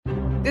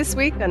This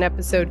week on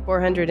episode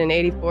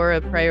 484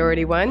 of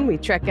Priority One, we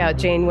trek out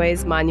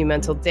Janeway's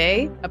Monumental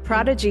Day, a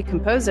prodigy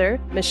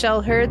composer,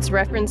 Michelle Hurd's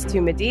reference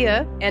to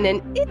Medea, and an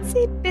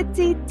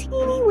itsy-bitsy,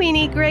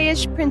 teeny-weeny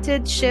grayish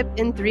printed ship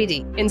in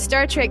 3D. In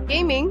Star Trek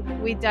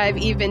gaming, we dive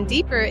even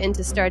deeper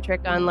into Star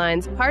Trek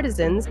Online's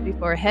Partisans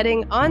before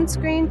heading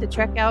on-screen to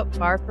trek out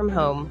Far From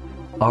Home.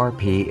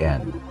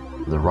 RPN,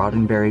 the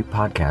Roddenberry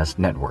Podcast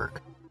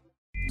Network.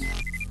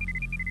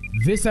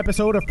 This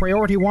episode of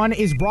Priority One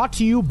is brought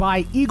to you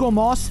by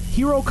Eaglemoss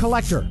Hero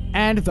Collector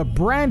and the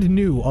brand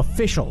new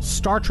official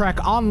Star Trek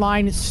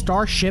Online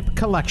Starship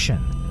Collection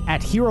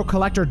at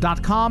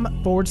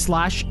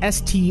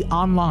herocollector.com/ST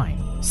Online.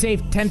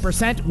 Save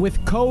 10%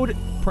 with code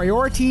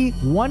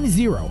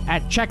PRIORITY10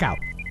 at checkout,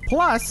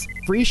 plus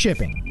free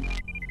shipping.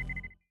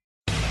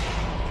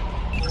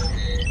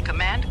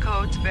 Command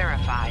codes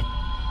verified.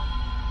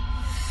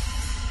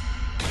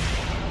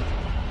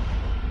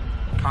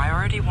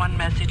 Priority 1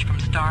 message from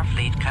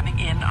Starfleet coming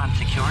in on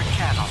secured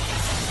channel.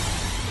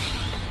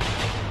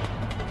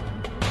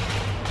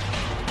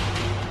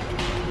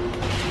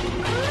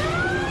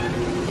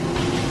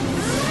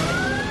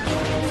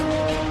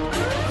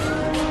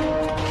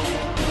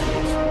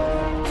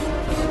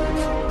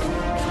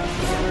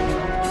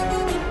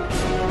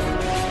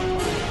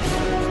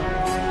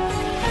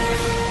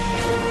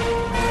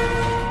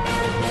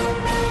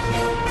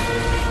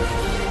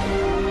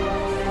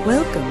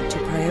 Welcome to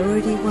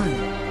Priority One.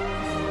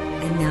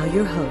 And now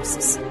your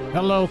hosts.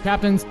 Hello,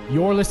 Captains.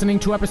 You're listening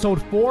to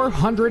episode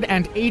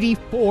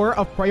 484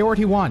 of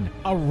Priority One,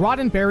 a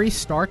Roddenberry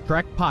Star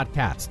Trek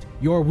podcast.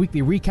 Your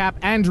weekly recap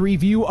and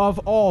review of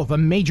all the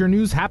major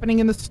news happening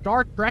in the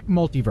Star Trek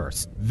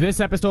multiverse.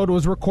 This episode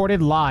was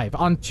recorded live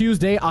on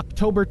Tuesday,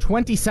 October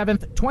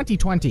 27th,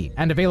 2020,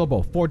 and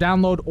available for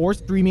download or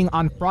streaming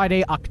on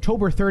Friday,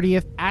 October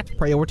 30th at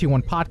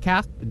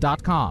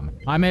PriorityOnePodcast.com.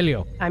 I'm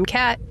Elio. I'm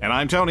Kat. And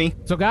I'm Tony.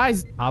 So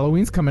guys,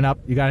 Halloween's coming up.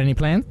 You got any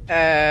plans?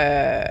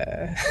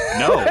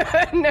 No.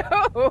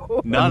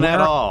 No. None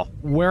at all.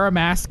 Wear a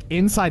mask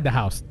inside the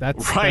house.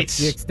 That's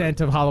the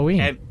extent of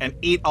Halloween. And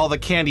eat all the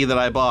candy that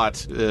I bought.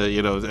 And I'll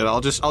you know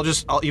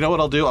what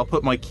I'll do? I'll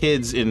put my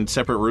kids in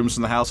separate rooms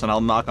in the house, and I'll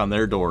knock on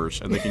their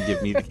doors, and they can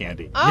give me the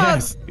candy. Oh,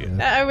 yes.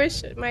 I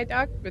wish my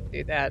dog would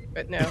do that,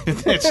 but no.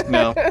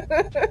 No.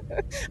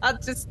 I'll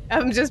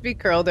just be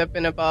curled up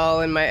in a ball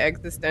in my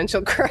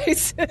existential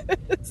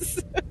crisis.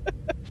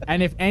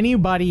 And if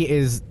anybody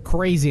is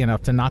crazy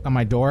enough to knock on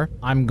my door,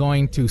 I'm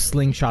going to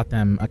slingshot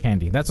them a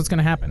candy. That's what's going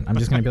to happen. I'm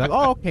just going to be like,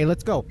 oh, okay,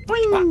 let's go.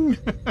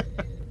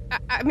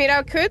 I mean,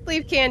 I could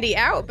leave candy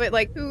out, but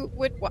like, who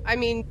would? I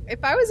mean,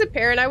 if I was a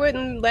parent, I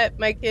wouldn't let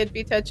my kid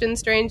be touching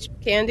strange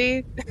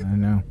candy. I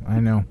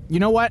know. You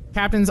know what,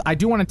 Captains? I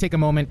do want to take a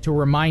moment to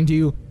remind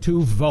you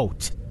to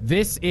vote.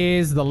 This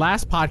is the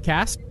last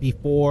podcast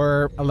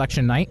before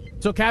election night.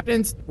 So,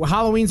 Captains,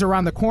 Halloween's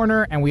around the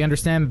corner, and we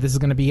understand that this is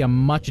going to be a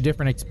much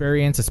different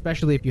experience,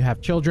 especially if you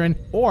have children,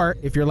 or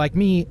if you're like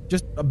me,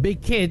 just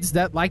big kids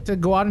that like to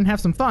go out and have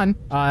some fun.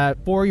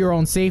 For your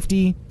own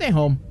safety, stay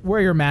home,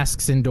 wear your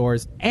masks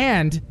indoors,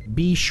 and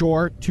be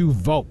sure to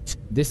vote.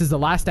 This is the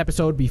last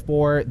episode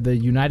before the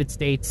United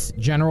States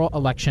general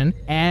election,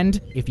 and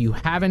if you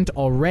haven't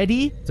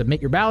already, submit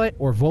your ballot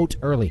or vote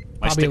early.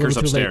 My sticker's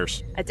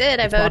upstairs. I did.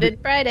 I voted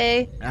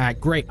Friday.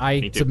 Great.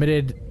 I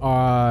submitted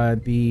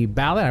the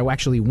ballot. I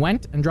actually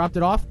went and dropped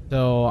it off.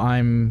 So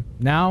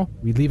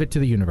we leave it to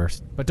the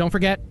universe. But don't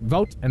forget,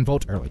 vote and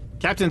vote early.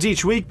 Captains,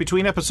 each week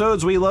between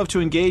episodes, we love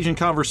to engage in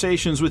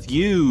conversations with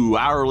you,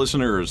 our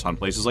listeners, on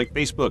places like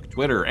Facebook,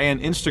 Twitter, and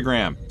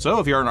Instagram. So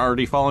if you aren't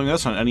already following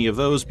us on any of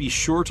those, be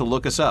sure to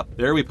look us up.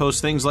 There we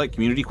post things like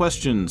community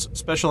questions,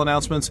 special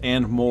announcements,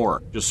 and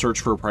more. Just search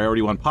for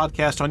Priority One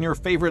Podcast on your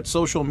favorite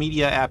social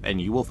media app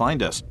and you will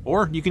find us.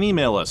 Or you can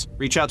email us.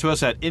 Reach out to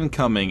us at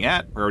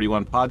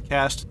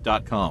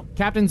incoming@PriorityOnePodcast.com.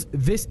 Captains,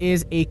 this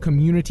is a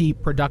community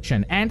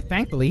production, and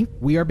thankfully,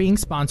 we are being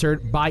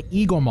sponsored by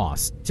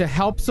Eaglemoss to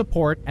help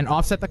support and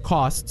offset the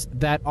costs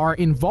that are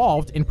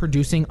involved in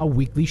producing a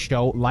weekly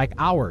show like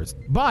ours.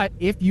 But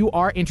if you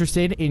are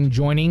interested in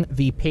joining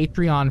the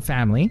Patreon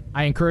family,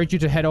 I encourage you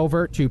to head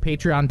over to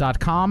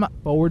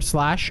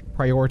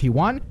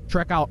patreon.com/Priority1.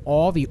 Check out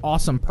all the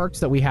awesome perks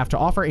that we have to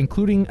offer,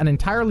 including an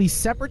entirely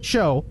separate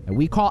show that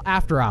we call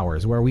After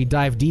Hours, where we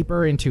dive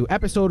deeper into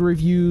episode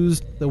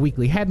reviews, the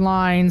weekly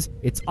headlines.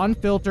 It's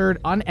unfiltered,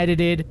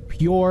 unedited,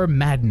 pure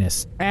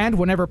madness. And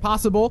whenever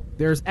possible,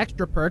 there's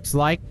extra perks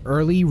like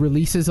early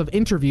releases of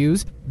interviews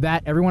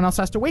that everyone else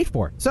has to wait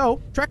for. So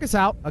check us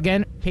out.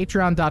 Again,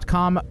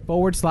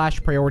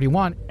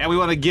 patreon.com/Priority1. And we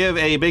want to give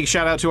a big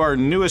shout out to our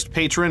newest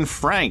patron,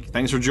 Frank.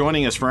 Thanks for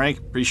joining us, Frank.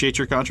 Appreciate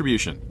your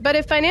contribution. But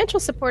if financial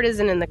support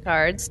isn't in the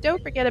cards,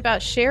 don't forget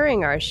about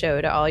sharing our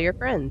show to all your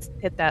friends.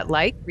 Hit that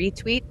like,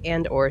 retweet,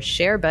 and or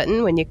share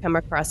button when you come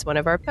across one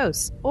of our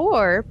posts.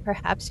 Or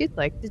perhaps you'd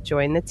like to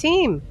join the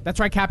team. That's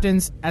right,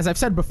 Captains. As I've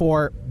said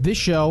before, this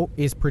show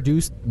is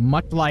produced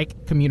much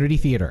like community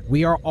theater.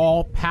 We are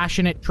all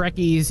passionate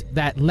Trekkies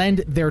that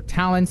lend their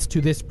talents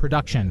to this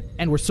production,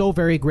 and we're so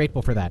very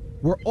grateful for that.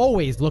 We're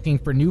always looking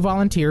for new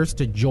volunteers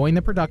to join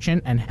the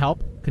production and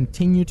help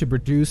continue to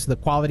produce the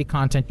quality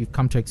content you've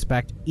come to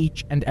expect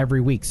each and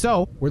every week.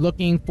 So we're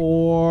looking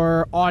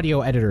for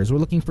audio editors. We're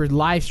looking for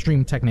live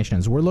stream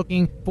technicians. We're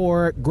looking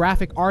for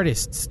graphic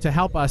artists to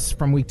help us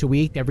from week to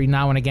week, every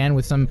now and again,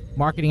 with some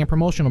marketing and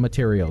promotional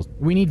materials.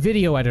 We need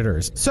video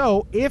editors.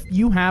 So if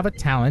you have a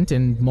talent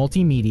in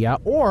multimedia,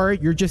 or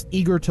you're just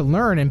eager to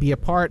learn and be a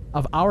part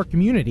of our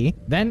community,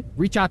 then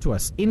reach out to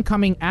us.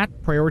 Incoming at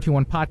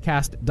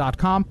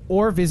PriorityOnePodcast.com,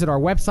 or visit our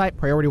website,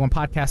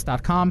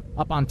 PriorityOnePodcast.com.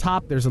 Up on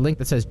top, there's a link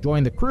that says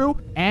join the crew,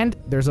 and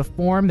there's a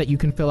form that you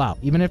can fill out.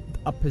 Even if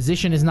a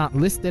position is not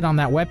listed on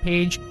that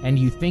webpage and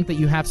you think that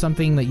you have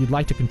something that you'd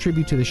like to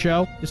contribute to the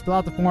show, just fill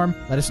out the form,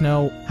 let us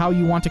know how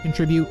you want to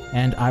contribute,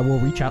 and I will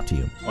reach out to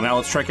you. Well, now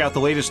let's check out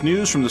the latest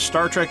news from the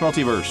Star Trek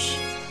multiverse.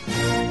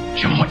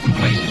 Jim, what in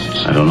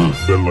places? I don't know.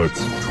 Then let's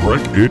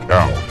trek it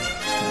out.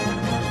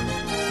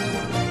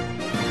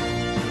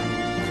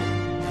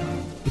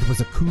 It was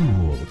a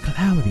cool,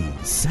 cloudy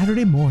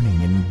Saturday morning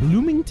in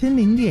Bloomington,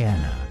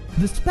 Indiana.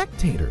 The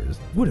spectators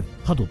would have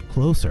huddled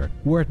closer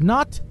were it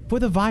not for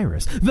the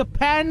virus, the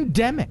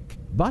pandemic.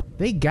 But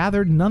they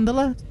gathered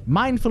nonetheless,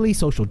 mindfully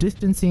social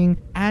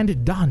distancing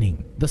and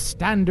donning the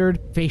standard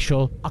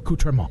facial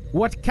accoutrement.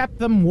 What kept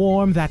them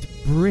warm that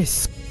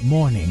brisk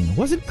morning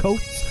wasn't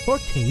coats or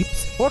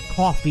capes or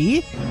coffee.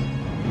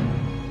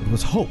 It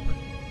was hope.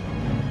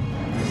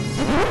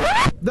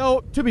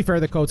 Though, to be fair,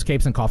 the coats,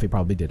 capes, and coffee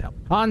probably did help.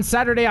 On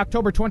Saturday,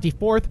 October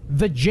 24th,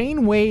 the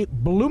Janeway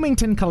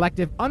Bloomington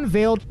Collective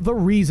unveiled the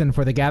reason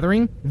for the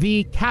gathering,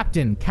 the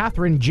Captain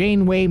Catherine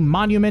Janeway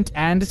Monument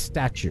and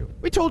Statue.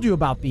 We told you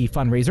about the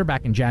fundraiser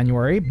back in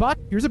January, but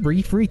here's a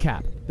brief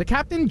recap. The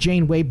Captain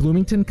Janeway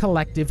Bloomington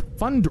Collective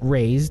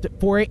fundraised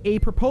for a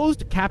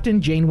proposed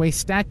Captain Janeway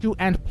statue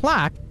and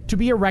plaque to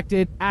be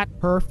erected at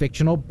her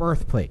fictional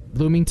birthplace,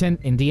 Bloomington,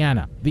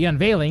 Indiana. The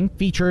unveiling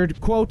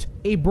featured, quote,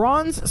 a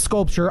bronze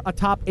sculpture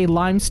atop a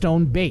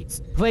limestone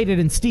base, plated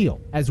in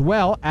steel, as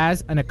well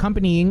as an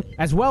accompanying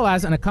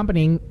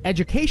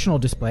educational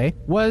display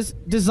was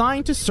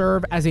designed to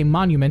serve as a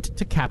monument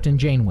to Captain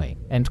Janeway,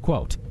 end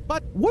quote.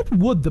 But what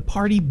would the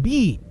party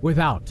be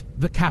without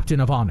the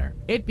Captain of Honor?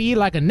 It'd be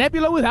like a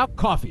nebula without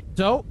coffee.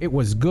 So it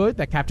was good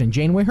that Captain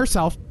Janeway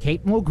herself,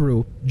 Kate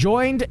Mulgrew,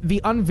 joined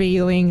the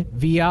unveiling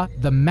via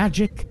the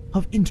magic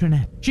of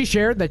internet. She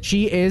shared that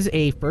she is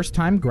a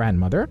first-time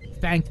grandmother,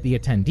 thanked the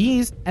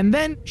attendees, and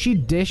then she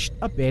dished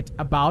a bit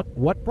about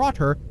what brought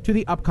her to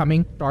the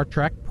upcoming Star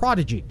Trek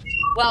Prodigy.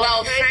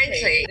 Well,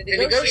 frankly, the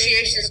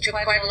negotiations took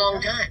quite a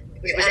long time.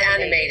 It was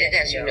animated,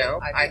 as you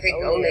know. I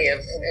think only in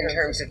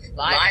terms of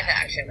live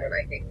action when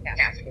I think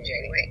Catherine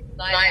Janeway.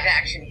 Live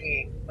action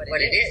being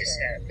what it is,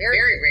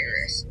 very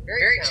rigorous,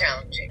 very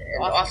challenging,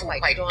 and often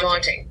quite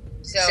daunting.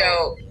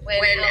 So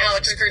when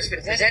Alex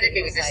Kurtzman presented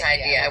me with this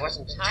idea, I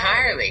wasn't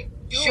entirely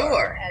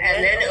sure.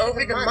 And then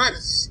over the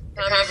months,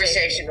 the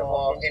conversation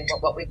evolved into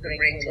what we could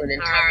bring to an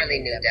entirely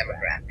new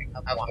demographic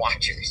of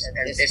watchers.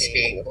 And this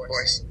being, of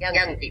course,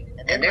 young people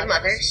and their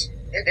mothers,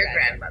 their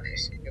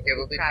grandmothers. There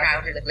will be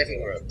crowded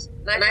living rooms.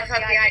 And I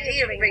thought the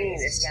idea of bringing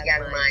this to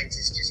young minds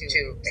is just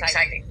too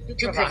exciting,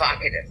 too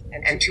provocative,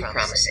 and too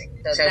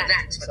promising. So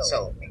that's what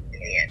sold me in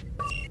the end.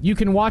 You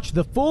can watch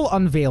the full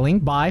unveiling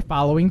by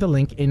following the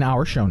link in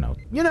our show notes.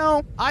 You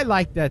know, I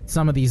like that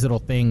some of these little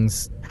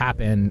things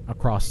happen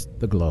across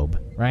the globe,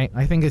 right?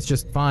 I think it's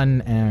just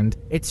fun, and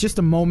it's just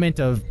a moment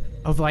of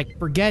like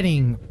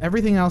forgetting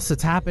everything else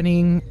that's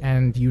happening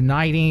and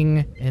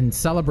uniting in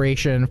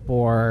celebration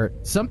for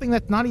something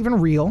that's not even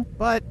real,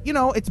 but you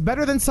know, it's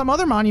better than some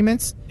other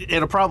monuments.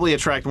 It'll probably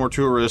attract more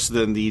tourists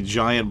than the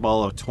giant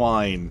ball of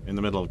twine in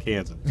the middle of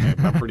Kansas.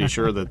 I'm pretty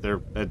sure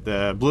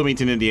that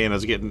Bloomington,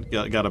 Indiana's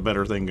got a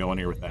better thing going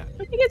here with that.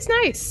 I think it's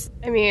nice.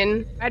 I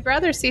mean, I'd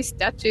rather see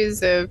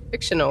statues of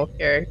fictional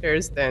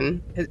characters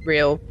than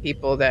real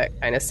people that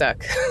kind of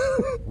suck.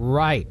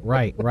 Right.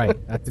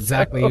 That's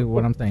exactly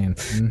what I'm saying.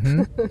 Mm-hmm.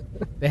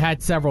 They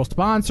had several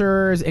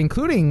sponsors,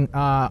 including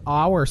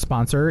our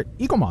sponsor,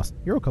 Eaglemoss,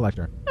 Hero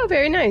Collector. Oh,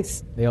 very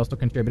nice. They also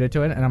contributed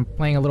to it, and I'm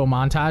playing a little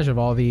montage of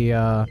all the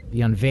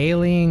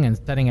unveiling and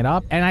setting it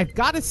up. And I've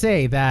got to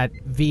say that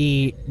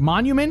the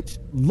monument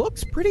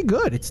looks pretty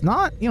good. It's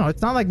not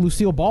like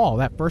Lucille Ball,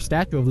 that first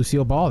statue of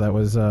Lucille Ball that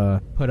was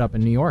put up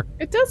in New York.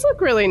 It does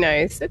look really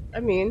nice.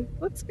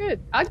 Looks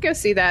good. I'd go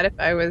see that if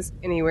I was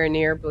anywhere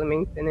near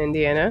Bloomington,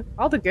 Indiana.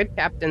 All the good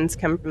captains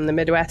come from the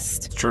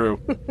Midwest. It's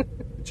true.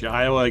 Got your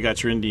Iowa,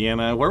 got your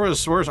Indiana.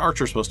 Where's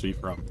Archer supposed to be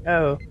from?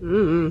 Oh,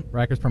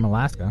 Riker's from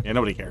Alaska. Yeah,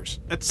 nobody cares.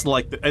 It's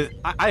like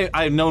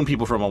I've known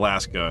people from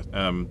Alaska.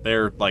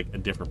 They're like a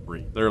different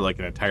breed. They're like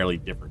an entirely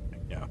different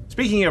thing. Yeah.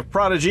 Speaking of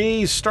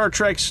Prodigy, Star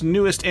Trek's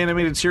newest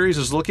animated series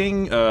is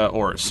looking,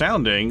 or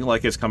sounding,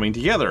 like it's coming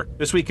together.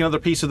 This week, another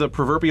piece of the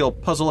proverbial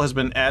puzzle has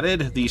been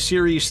added. The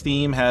series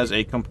theme has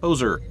a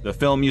composer. The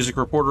Film Music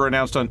Reporter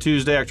announced on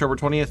Tuesday, October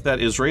 20th,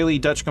 that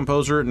Israeli-Dutch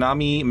composer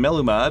Nami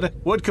Melumad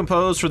would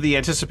compose for the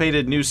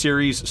anticipated new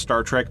series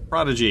Star Trek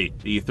Prodigy.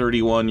 The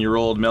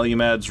 31-year-old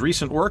Melumad's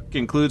recent work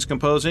includes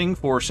composing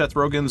for Seth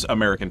Rogen's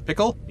American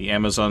Pickle, the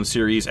Amazon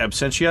series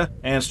Absentia,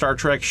 and Star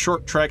Trek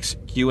Short Trek's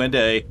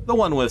Q&A, the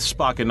one with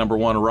Spock and Number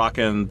 1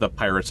 rockin' the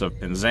Pirates of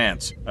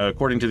Penzance.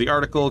 According to the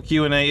article,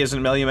 Q&A isn't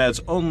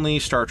Melumad's only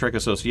Star Trek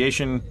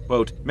association.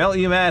 Quote,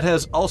 Melumad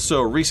has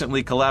also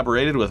recently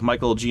collaborated with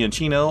Michael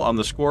Giacchino on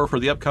the score for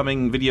the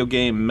upcoming video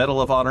game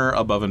Medal of Honor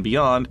Above and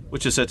Beyond,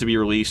 which is set to be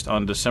released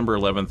on December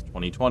 11th,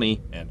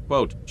 2020, end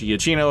quote.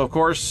 Giacchino, of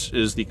course,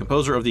 is the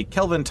composer of the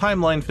Kelvin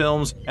Timeline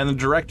films and the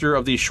director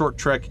of the short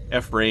Trek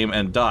F-Frame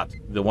and Dot,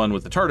 the one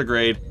with the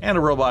tardigrade and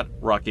a robot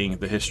rocking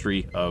the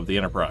history of the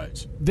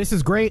Enterprise. This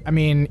is great. I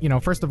mean,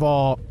 first of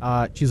all,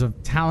 she's a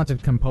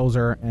talented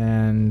composer,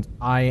 and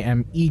I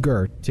am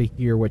eager to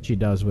hear what she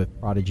does with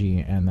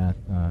Prodigy and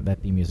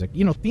that theme music.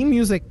 Theme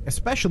music,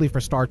 especially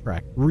for Star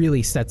Trek,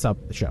 really sets up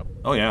the show.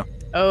 Oh, yeah.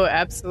 Oh,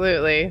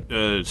 absolutely.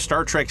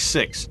 Star Trek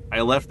 6.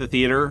 I left the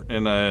theater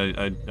and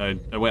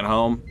I went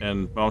home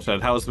and Mom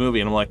said, "How was the movie?"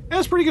 And I'm like, "Yeah,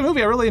 it's a pretty good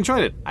movie. I really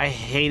enjoyed it." I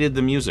hated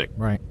the music.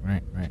 Right.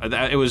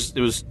 It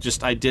was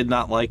just, I did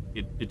not like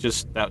it.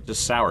 That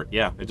just soured.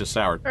 Yeah, it just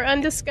soured. For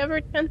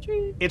Undiscovered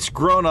Country? It's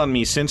grown on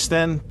me since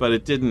then, but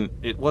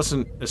it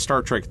wasn't a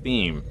Star Trek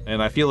theme.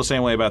 And I feel the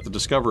same way about the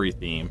Discovery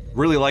theme.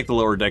 Really like the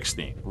Lower Decks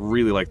theme.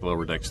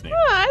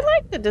 Oh, I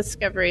like the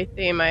Discovery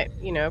theme. I,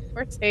 of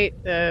course,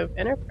 hate the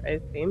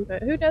Enterprise theme,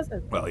 but who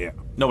doesn't? Well, yeah.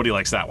 Nobody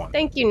likes that one.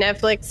 Thank you,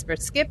 Netflix, for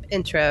Skip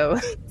Intro.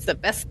 It's the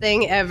best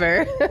thing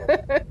ever.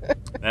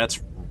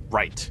 That's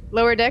right.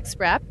 Lower Decks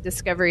wrap,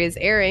 Discovery is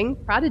airing,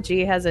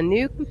 Prodigy has a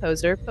new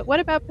composer, but what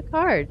about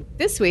Picard?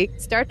 This week,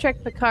 Star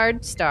Trek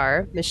Picard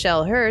star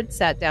Michelle Hurd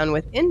sat down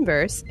with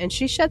Inverse, and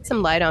she shed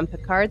some light on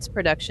Picard's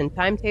production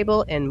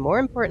timetable and, more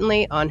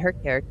importantly, on her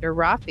character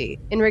Rafi.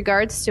 In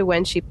regards to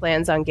when she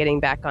plans on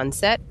getting back on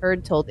set,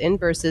 Hurd told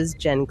Inverse's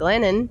Jen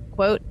Glennon,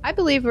 quote, "I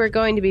believe we're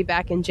going to be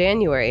back in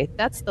January.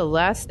 That's the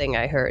last thing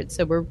I heard,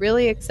 so we're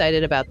really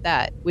excited about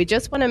that. We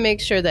just want to make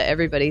sure that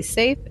everybody's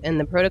safe and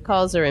the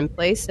protocols are in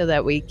place so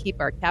that we keep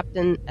our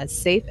captain as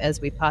safe as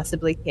we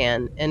possibly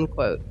can," end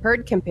quote.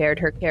 Hurd compared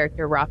her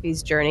character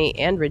Rafi's journey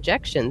and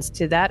rejections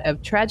to that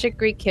of tragic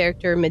Greek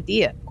character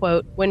Medea.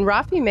 Quote, "When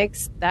Rafi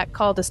makes that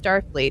call to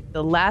Starfleet,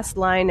 the last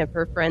line of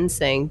her friend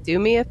saying, 'Do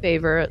me a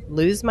favor,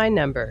 lose my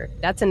number,'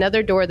 that's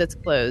another door that's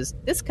closed.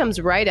 This comes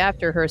right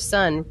after her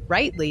son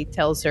rightly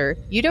tells her,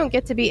 'You don't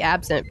get to be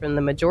absent from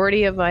the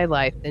majority of my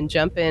life, then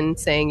jump in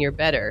saying you're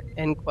better,'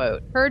 end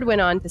quote." Hurd went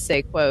on to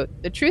say, quote,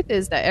 "The truth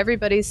is that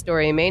everybody's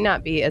story may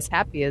not be as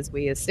happy as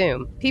we assume.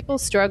 People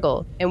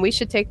struggle, and we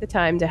should take the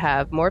time to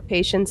have more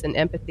patience and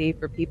empathy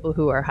for people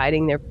who are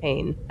hiding their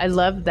pain." I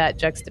love that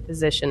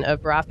juxtaposition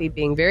of Rafi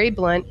being very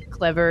blunt,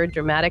 clever,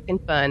 dramatic, and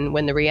fun,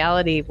 when the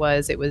reality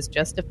was it was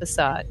just a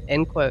facade,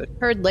 end quote.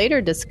 Hurd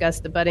later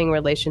discussed the budding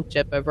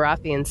relationship of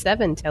Rafi and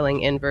Seven,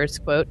 telling Inverse,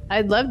 quote,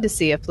 "I'd love to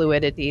see a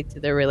fluidity to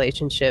the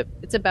relationship.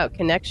 It's about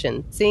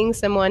connection, seeing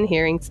someone,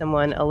 hearing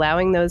someone,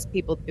 allowing those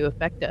people to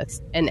affect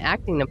us, and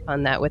acting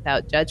upon that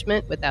without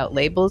judgment, without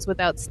labels,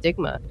 without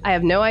stigma. I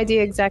have no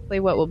idea exactly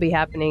what will be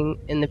happening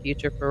in the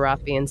future for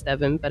Rafi and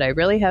Seven, but I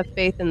really have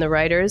faith in the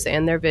writers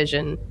and their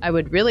vision. I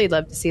would really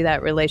love to see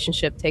that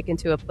relationship taken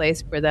to a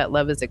place where that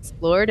love is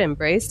explored,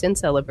 embraced, and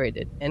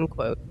celebrated," end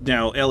quote.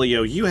 Now,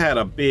 Elio, you had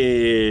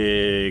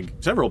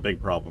several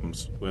big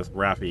problems with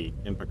Rafi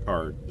in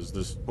Picard. Does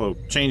this quote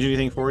change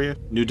anything for you?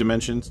 New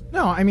dimensions?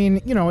 No, I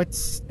mean,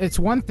 it's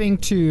one thing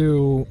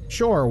to,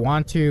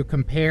 want to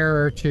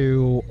compare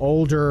to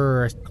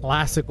older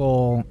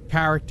classical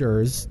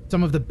characters.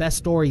 Some of the best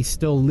stories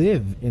still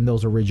live in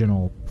those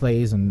original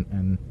plays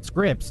and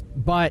scripts,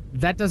 but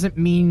that doesn't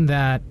mean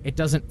that it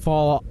doesn't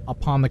fall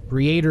upon the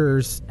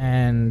creators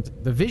and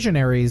the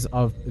visionaries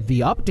of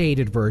the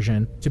updated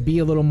version to be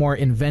a little more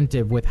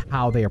inventive with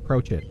how they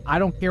approach it. I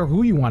don't care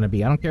who you want to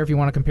be. I don't care if you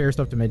want to compare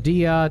stuff to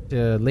Medea,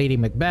 to Lady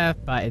Macbeth.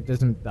 It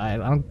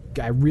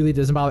really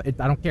doesn't bother.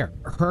 I don't care.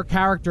 Her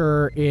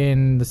character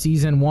in the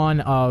season 1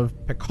 of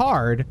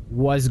Picard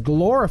was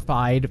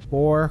glorified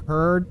for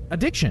her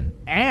addiction,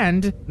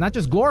 and not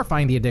just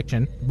glorifying the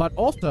addiction, but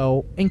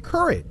also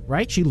encouraged,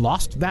 right? She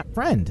lost that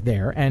friend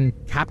there, and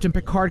Captain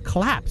Picard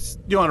collapsed.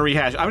 You want to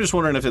rehash? I'm just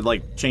wondering if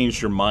it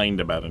changed your mind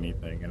about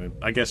anything, and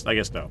I guess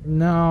no.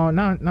 No,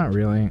 not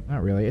really.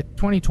 It's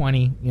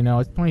 2020.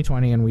 It's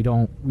 2020, and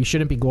we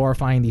shouldn't be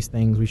glorifying these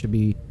things. We should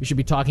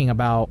be talking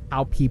about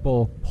how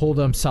people pull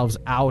themselves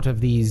out of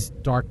these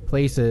dark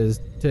places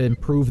to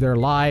improve their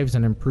lives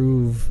and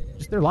improve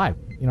just their life.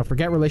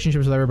 forget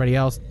relationships with everybody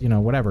else,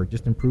 whatever.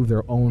 Just improve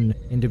their own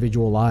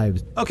individual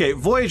lives. Okay,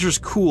 Voyager's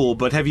cool,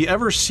 but have you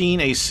ever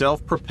seen a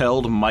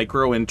self-propelled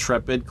micro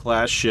Intrepid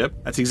class ship?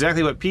 That's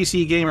exactly what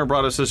PC Gamer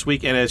brought us this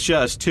week, and it's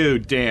just too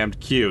damned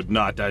cute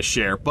not to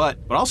share. But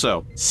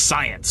also,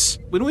 science.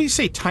 When we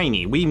say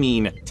tiny, we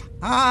mean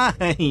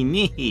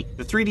tiny.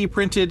 The 3D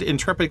printed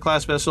Intrepid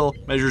class vessel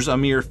measures a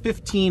mere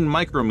 15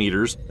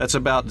 micrometers. That's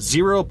about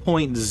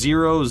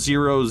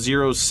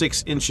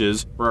 0.0006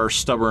 inches for our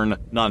stubborn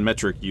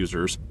non-metric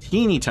users.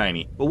 Teeny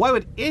tiny. But why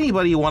would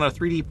anybody want to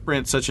 3D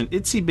print such an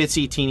itsy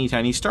bitsy teeny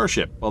tiny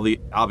starship? Well, the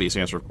obvious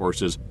answer, of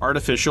course, is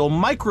artificial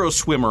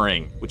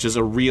microswimmering, which is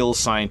a real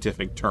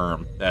scientific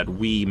term that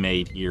we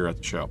made here at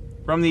the show.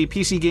 From the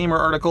PC Gamer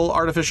article,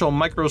 artificial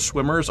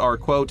microswimmers are,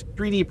 quote,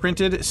 3D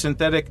printed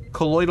synthetic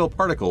colloidal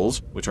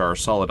particles, which are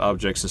solid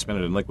objects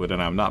suspended in liquid,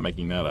 and I'm not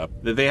making that up,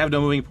 that they have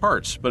no moving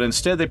parts, but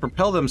instead they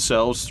propel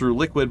themselves through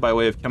liquid by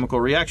way of chemical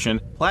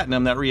reaction,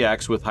 platinum that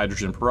reacts with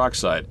hydrogen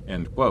peroxide,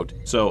 end quote.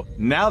 So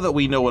now that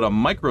we know what a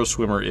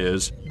microswimmer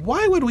is,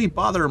 why would we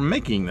bother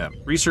making them?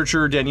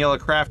 Researcher Daniela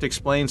Kraft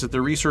explains that the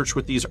research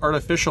with these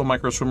artificial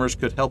microswimmers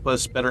could help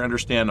us better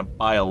understand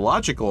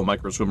biological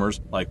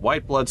microswimmers like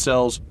white blood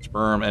cells,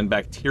 sperm, and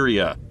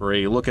bacteria. For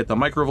a look at the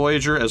Micro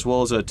Voyager as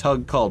well as a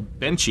tug called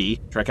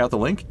Benchy, check out the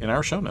link in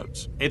our show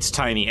notes. It's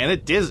tiny, and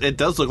it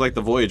does look like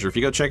the Voyager. If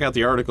you go check out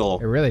the article,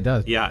 it really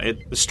does. Yeah,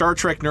 the Star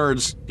Trek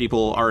nerds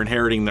people are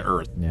inheriting the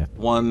Earth,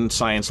 one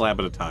science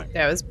lab at a time.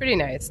 That was pretty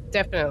nice.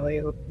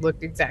 Definitely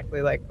looked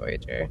exactly like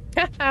Voyager.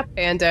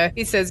 Panda,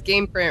 he says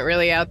GamePrint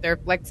really out there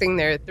flexing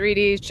their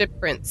 3D ship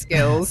print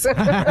skills. Sorry.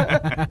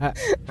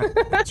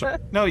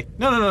 No.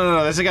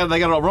 They got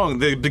it all wrong.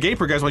 The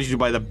GamePrint guys want you to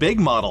buy the big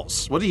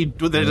models. What are you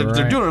doing?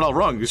 They're doing it all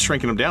wrong. You're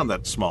shrinking them down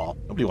that small.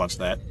 Nobody wants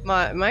that.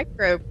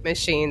 Micro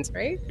machines,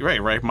 right?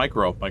 Right.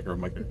 Micro.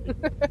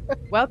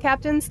 Well,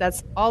 Captains,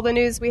 that's all the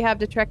news we have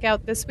to check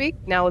out this week.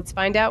 Now let's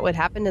find out what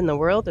happened in the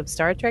world of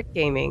Star Trek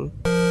gaming.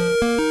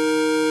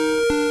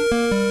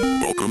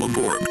 Welcome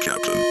aboard,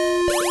 Captain.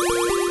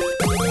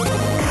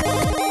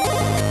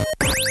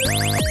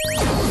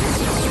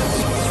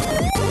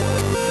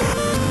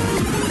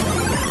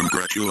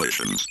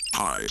 Congratulations.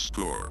 High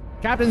score.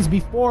 Captains,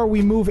 before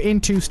we move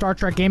into Star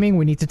Trek gaming,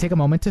 we need to take a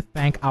moment to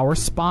thank our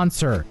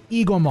sponsor,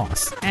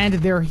 Eaglemoss, and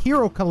their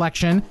hero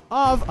collection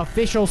of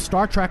official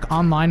Star Trek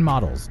Online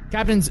models.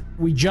 Captains,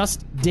 we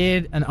just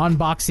did an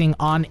unboxing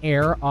on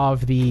air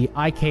of the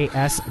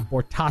IKS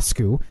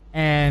Bortasku,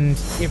 and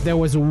if there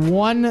was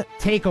one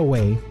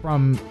takeaway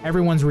from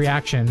everyone's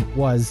reaction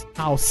was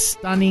how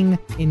stunning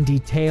in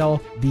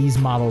detail these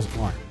models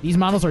are. These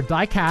models are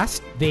die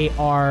cast. They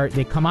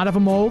come out of a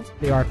mold.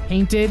 They are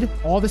painted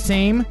all the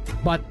same,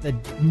 but the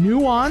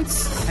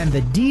nuance and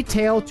the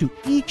detail to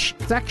each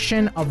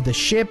section of the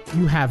ship.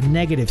 You have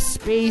negative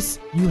space.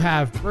 You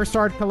have burst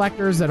art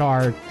collectors that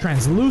are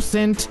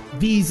translucent.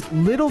 These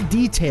little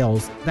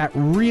details that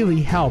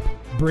really help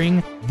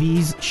bring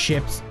these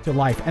ships to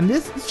life. And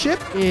this ship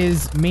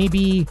is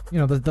maybe,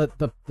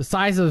 the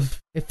size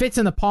of, it fits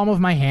in the palm of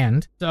my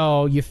hand.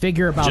 So you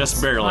figure about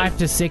just barely 5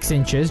 to 6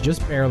 inches,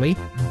 just barely.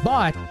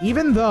 But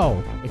even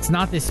though it's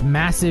not this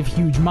massive,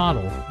 huge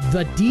model,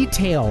 the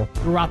detail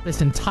throughout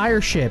this entire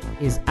ship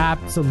is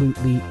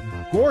absolutely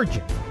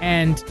gorgeous.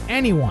 And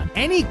anyone,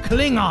 any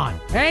Klingon,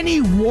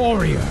 any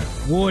warrior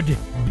would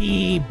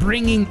be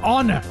bringing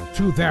honor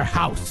to their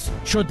house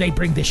should they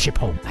bring this ship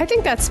home. I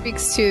think that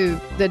speaks to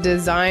the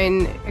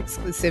design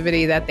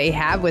exclusivity that they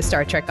have with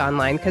Star Trek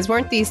Online, because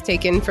weren't these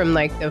taken from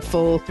like the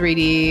full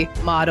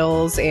 3D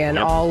models and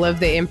all of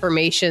the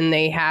information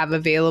they have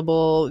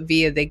available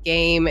via the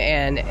game,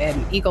 and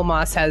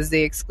Eaglemoss has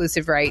the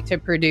exclusive right to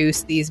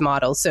produce these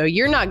models. So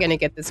you're not going to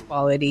get this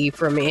quality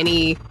from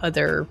any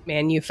other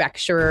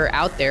manufacturer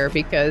out there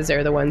because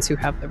they're the ones who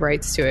have the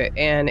rights to it.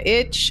 And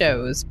it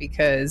shows,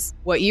 because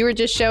what you were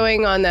just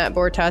showing on that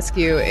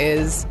Bortasku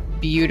is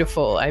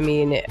beautiful. I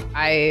mean,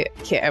 I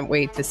can't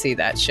wait to see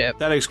that ship.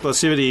 That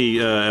exclusivity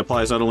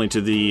applies not only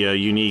to the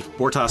unique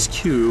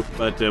Bortasku,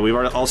 but we've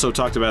also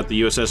talked about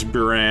the USS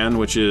Buran,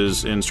 which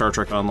is in Star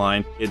Trek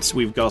Online.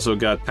 We've also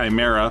got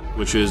Chimera,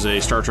 which is a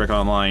Star Trek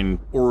Online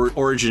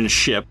origin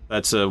ship.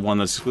 That's one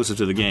that's exclusive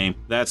to the game.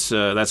 That's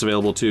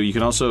available too. You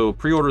can also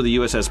pre-order the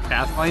USS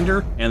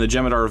Pathfinder and the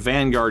Jem'Hadar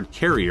Vanguard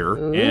carrier.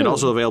 Ooh. And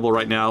also available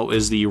right now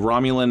is the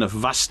Romulan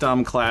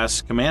Vastam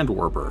class command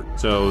warbird.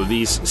 So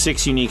these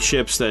 6 unique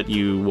ships that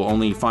you will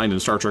only find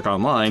in Star Trek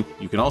Online,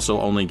 you can also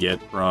only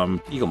get from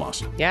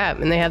Eaglemoss. Yeah,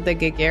 and they have the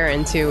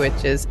Gagarin too,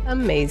 which is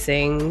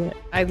amazing.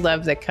 I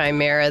love the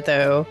Chimera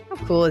though. How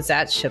cool is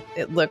that ship?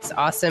 It looks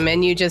awesome,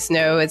 and you just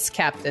know it's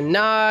Captain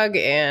Nog,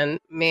 and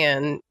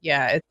man,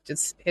 yeah, it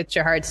just hits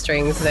your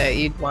heartstrings that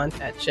you'd want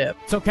that ship.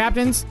 So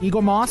Captains,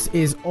 Eaglemoss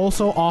is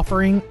also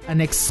offering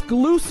an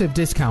exclusive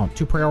discount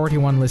to Priority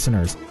One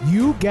listeners.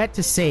 You get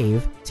to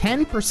save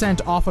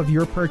 10% off of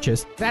your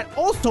purchase. That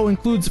also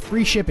includes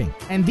free shipping.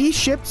 And these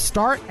ships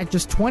start at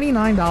just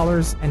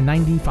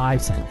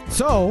 $29.95.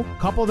 So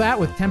couple that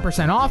with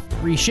 10% off,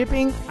 free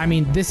shipping. I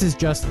mean, this is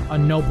just a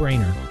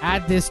no-brainer.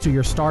 Add this to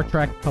your Star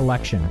Trek collection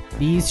collection.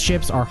 These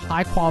ships are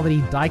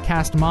high-quality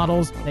die-cast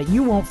models that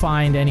you won't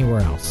find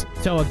anywhere else.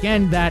 So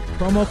again, that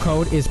promo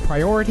code is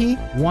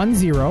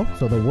PRIORITY10,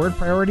 so the word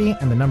priority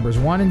and the numbers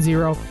 1 and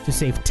 0 to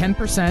save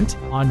 10%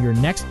 on your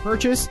next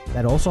purchase.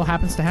 That also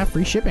happens to have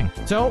free shipping.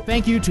 So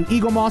thank you to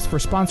Eaglemoss for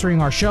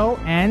sponsoring our show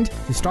and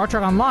to Star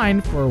Trek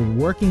Online for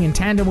working in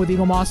tandem with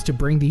Eaglemoss to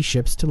bring these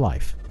ships to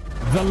life.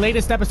 The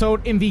latest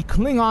episode in the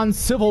Klingon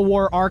Civil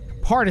War arc,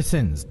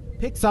 Partisans,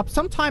 picks up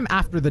sometime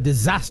after the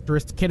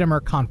disastrous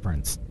Khitomer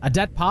conference.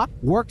 Adetpa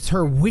works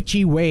her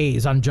witchy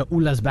ways on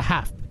Ja'ula's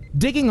behalf,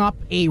 digging up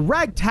a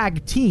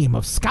ragtag team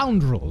of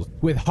scoundrels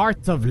with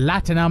hearts of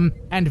latinum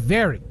and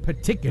very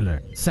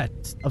particular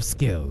sets of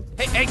skills.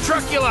 Hey,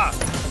 Trucula!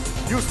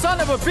 You son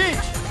of a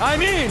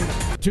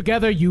bitch!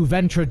 Together you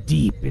venture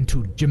deep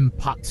into Jim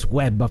Pot's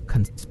web of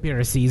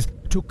conspiracies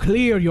to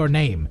clear your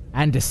name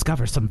and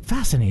discover some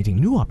fascinating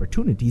new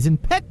opportunities in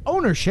pet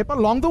ownership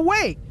along the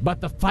way.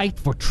 But the fight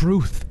for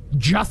truth,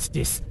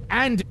 justice,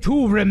 and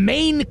to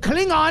remain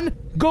Klingon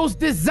goes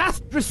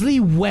disastrously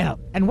well,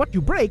 and what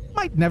you break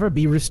might never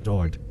be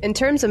restored. In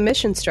terms of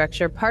mission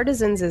structure,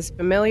 Partisans is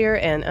familiar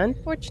and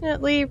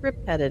unfortunately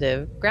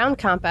repetitive. Ground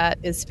combat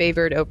is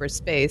favored over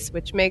space,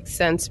 which makes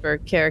sense for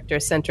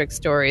character-centric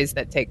stories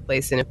that take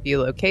place in a few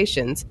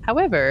locations.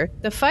 However,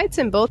 the fights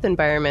in both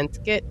environments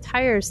get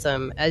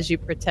tiresome as you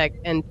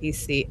protect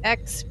NPC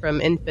X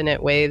from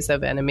infinite waves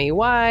of enemy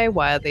Y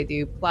while they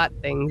do plot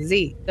thing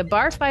Z. The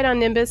bar fight on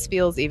Nimbus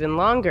feels even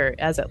longer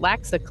as it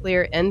lacks a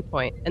clear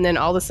endpoint, and then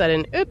all of a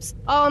sudden, oops,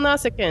 all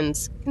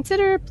Nausicaans.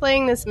 Consider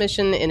playing this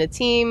mission in a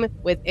team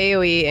with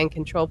AoE and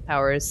control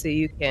powers so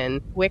you can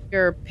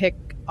quicker pick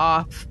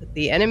off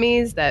the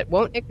enemies that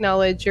won't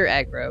acknowledge your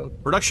aggro.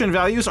 Production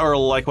values are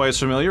likewise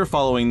familiar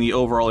following the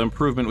overall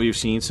improvement we've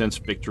seen since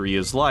Victory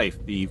is Life.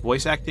 The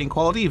voice acting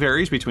quality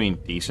varies between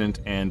decent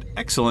and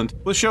excellent,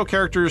 with show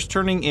characters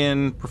turning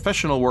in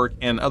professional work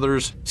and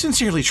others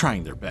sincerely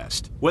trying their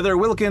best. Whether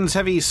Wilkins'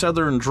 heavy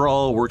southern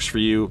drawl works for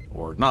you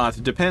or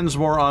not depends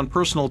more on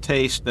personal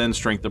taste than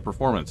strength of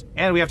performance.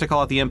 And we have to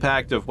call out the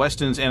impact of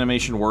Weston's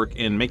animation work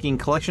in making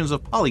collections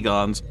of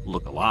polygons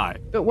look alive.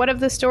 But what of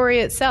the story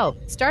itself?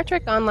 Star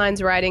Trek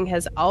Online's writing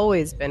has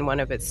always been one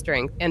of its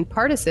strengths, and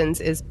Partisans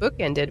is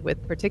bookended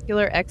with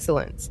particular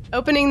excellence.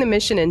 Opening the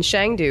mission in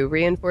Shangdu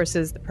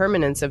reinforces the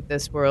permanence of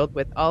this world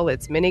with all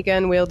its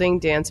minigun-wielding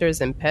dancers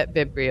and pet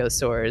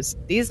vibriosaurs.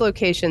 These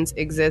locations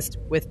exist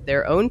with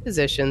their own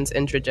positions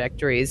and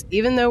trajectories,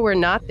 even though we're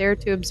not there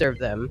to observe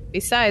them.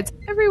 Besides,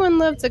 everyone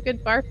loves a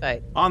good bar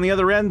fight. On the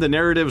other end, the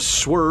narrative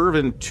swerve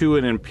into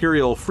an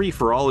Imperial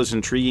free-for-all is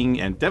intriguing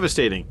and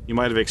devastating. You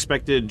might have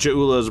expected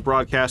Ja'ula's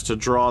broadcast to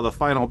draw the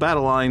final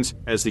battle lines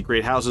as the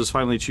great houses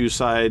finally choose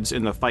sides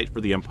in the fight for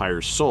the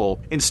Empire's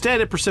soul.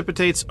 Instead, it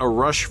precipitates a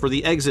rush for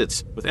the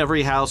exits, with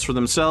every house for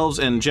themselves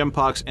and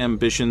Gempok's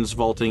ambitions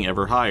vaulting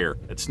ever higher.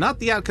 It's not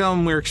the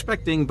outcome we're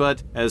expecting,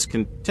 but as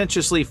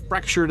contentiously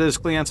fractured as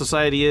Klingon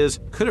society is,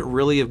 could it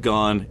really have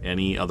gone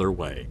any other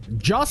way?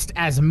 Just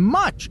as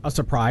much a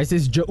surprise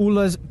is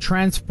Ja'ula's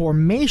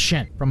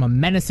transformation from a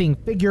menacing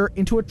figure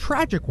into a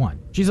tragic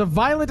one. She's a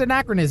violent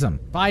anachronism,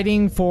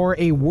 fighting for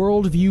a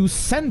worldview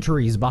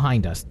centuries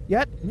behind us.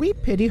 Yet, we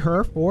pity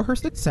her for her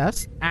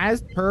success,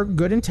 as her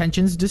good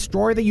intentions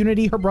destroy the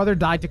unity her brother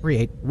died to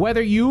create.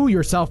 Whether you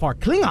yourself are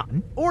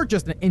Klingon, or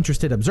just an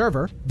interested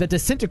observer, the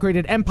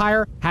disintegrated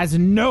Empire has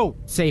no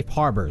safe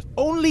harbors,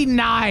 only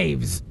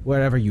knives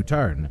wherever you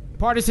turn.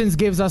 Partisans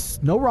gives us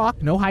no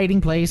rock, no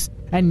hiding place,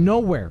 and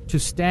nowhere to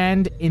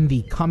stand in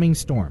the coming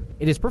storm.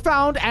 It is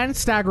profound and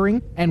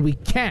staggering, and we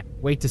can't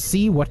wait to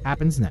see what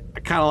happens next. I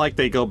kind of like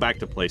they go back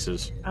to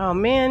places. Oh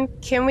man,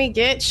 can we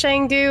get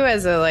Shangdu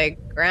as a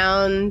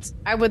ground?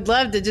 I would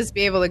love to just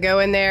be able to go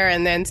in there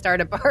and then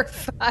start a bar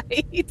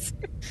fight.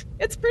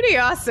 It's pretty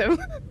awesome.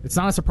 It's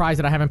not a surprise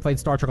that I haven't played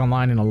Star Trek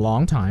Online in a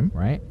long time,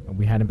 right?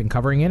 We hadn't been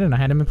covering it and I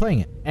hadn't been playing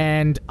it.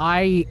 And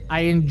I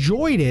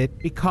enjoyed it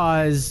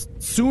because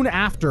soon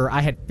after I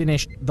had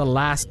finished the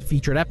last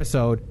featured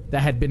episode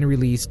that had been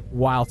released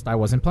whilst I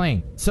wasn't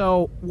playing.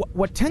 So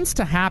what tends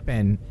to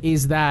happen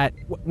is that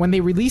when they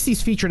release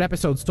these featured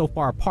episodes so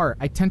far apart,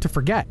 I tend to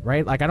forget,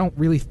 right? I don't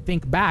really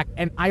think back.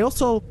 And I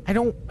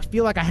don't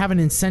feel like I have an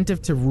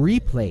incentive to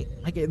replay.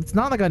 It's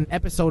not like an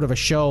episode of a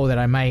show that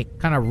I might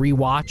kind of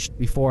rewatch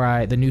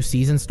before the new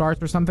season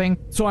starts or something.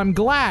 So I'm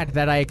glad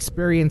that I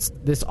experienced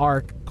this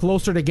arc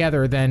closer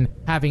together than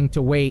having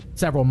to wait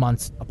several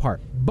months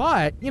apart.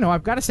 But,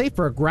 I've got to say,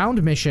 for a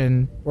ground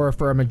mission, or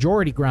for a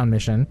majority ground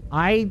mission,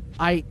 I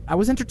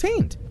was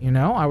entertained,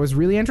 I was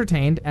really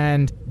entertained,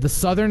 and the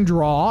southern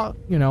draw,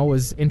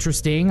 was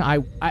interesting.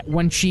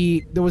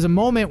 There was a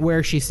moment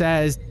where she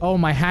says, oh,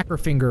 my hacker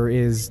finger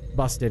is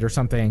busted or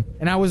something,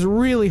 and I was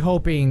really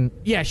hoping,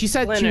 she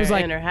said, splinter, she was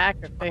like, in her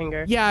hacker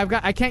finger. Yeah,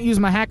 I can't use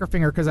my hacker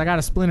finger because I got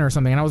a splinter or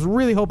something, and I was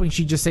really hoping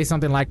she'd just say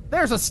something like,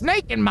 there's a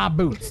snake in my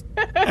boots.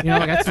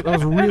 That's what I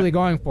was really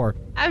going for.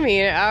 I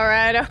mean, all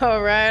right. That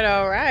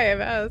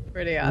was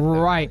pretty awesome.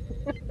 Right.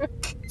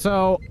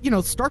 So,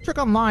 Star Trek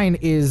Online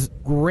is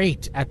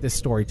great at this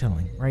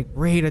storytelling, right?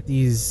 Great at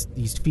these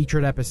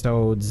featured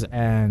episodes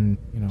and,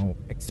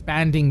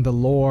 expanding the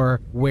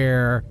lore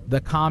where the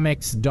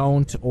comics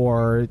don't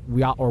or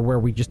where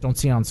we just don't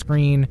see on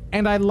screen.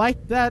 And I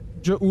like that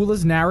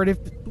Ja'ula's narrative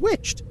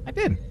switched. I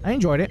did. I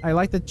enjoyed it. I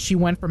like that she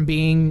went from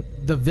being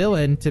the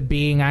villain to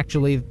being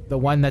actually the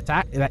one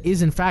that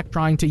is in fact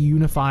trying to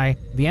unify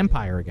the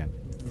Empire again.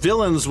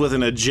 Villains with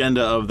an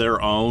agenda of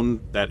their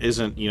own that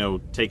isn't,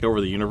 take over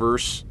the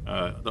universe,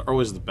 they're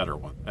always the better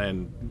one.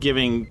 And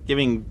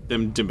giving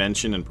them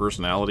dimension and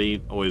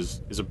personality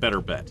always is a better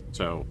bet.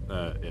 So,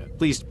 yeah.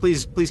 Please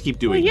keep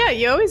doing it. Yeah,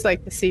 you always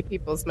like to see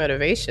people's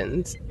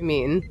motivations. I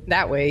mean,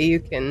 that way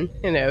you can,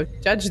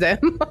 judge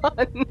them on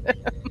them.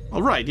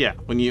 Well, right, yeah.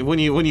 When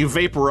you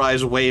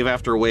vaporize wave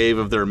after wave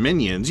of their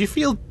minions, you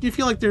feel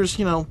like there's,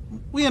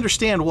 we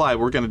understand why.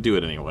 We're going to do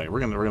it anyway. We're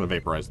going to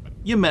vaporize them.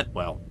 You meant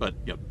well, but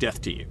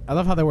death to you. I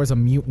love how there was a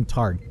mutant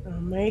Targ. Oh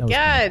my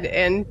god!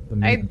 And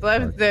I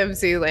love the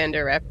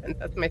Zoolander reference.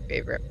 That's my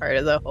favorite part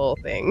of the whole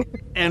thing.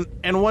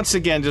 And once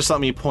again, just let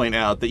me point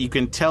out that you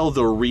can tell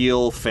the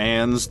real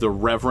fans, the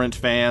reverent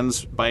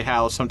fans, by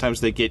how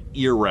sometimes they get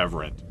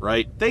irreverent.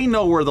 Right? They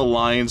know where the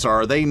lines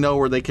are. They know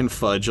where they can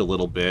fudge a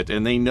little bit,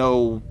 and they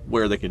know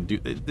where they can do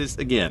this.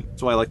 Again,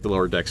 that's why I like the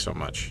Lower Decks so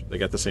much. They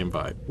got the same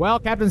vibe. Well,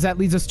 Captains, that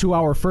leads us to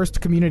our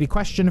first community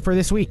question for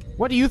this week.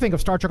 What do you think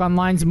of Star Trek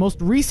Online's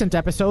most recent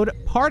episode,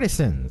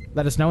 Partisans?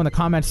 Let us know in the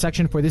comments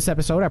section for this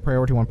episode at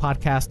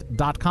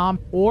PriorityOnePodcast.com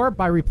or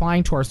by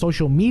replying to our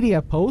social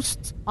media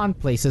posts on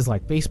places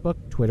like Facebook,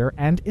 Twitter,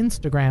 and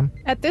Instagram.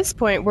 At this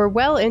point, we're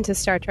well into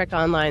Star Trek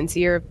Online's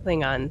Year of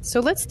Klingon, so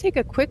let's take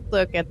a quick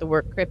look at the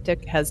work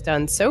Cryptic has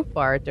done so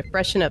far to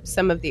freshen up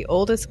some of the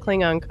oldest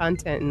Klingon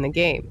content in the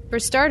game. For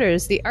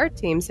starters, the art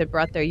teams have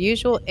brought their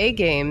usual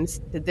A-games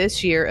to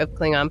this Year of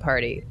Klingon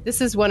party. This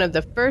is one of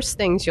the first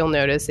things you'll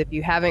notice if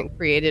you haven't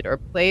created or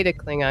played a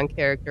Klingon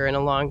character in a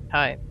long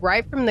time.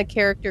 Right from the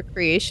character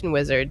creation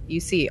wizard, you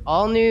see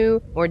all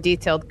new, more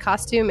detailed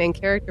costume and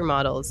character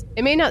models.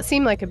 It may not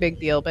seem like a big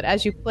deal, but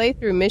as you play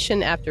through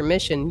mission after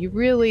mission, you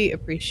really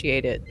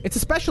appreciate it. It's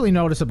especially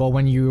noticeable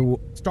when you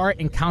start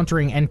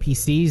encountering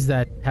NPCs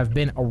that have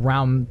been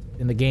around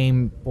in the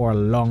game for a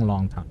long,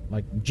 long time.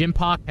 Like,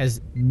 Jimpock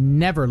has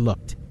never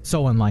looked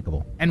so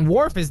unlikable. And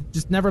Worf has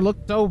just never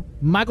looked so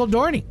Michael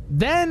Dorney.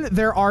 Then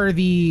there are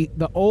the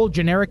old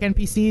generic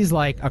NPCs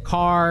like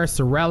Akar,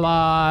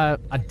 Sorella,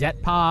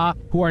 Adetpa,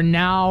 who are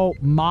now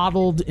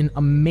modeled in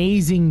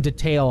amazing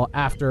detail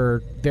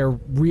after their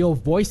real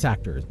voice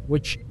actors,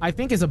 which I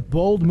think is a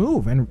bold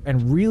move and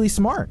really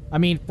smart. I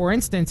mean, for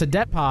instance,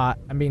 Adetpa,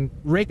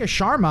 Rekha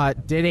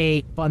Sharma did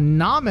a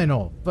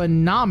phenomenal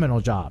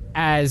job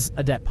as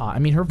Adetpa. I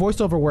mean, her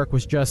voiceover work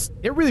was just,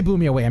 it really blew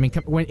me away. I mean,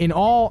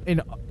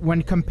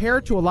 when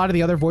compared to a lot of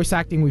the other voice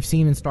acting we've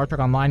seen in Star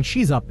Trek Online,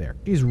 she's up there.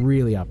 She's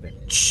really up there.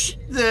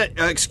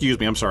 Excuse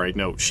me, I'm sorry.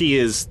 No, she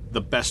is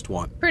the best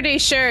one. Pretty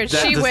sure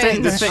she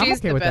wins. She's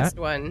the best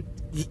one.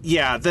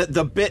 Yeah,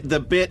 the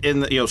bit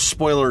in the,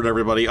 spoiler to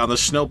everybody, on the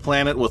snow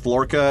planet with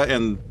Lorca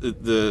and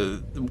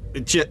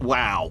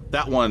wow,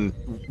 that one,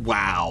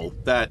 wow,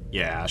 that,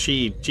 yeah,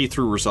 she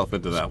threw herself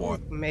into that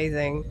one.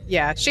 Amazing.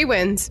 Yeah, she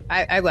wins.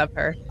 I love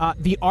her.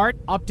 The art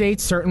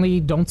updates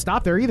certainly don't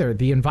stop there either.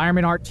 The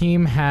environment art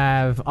team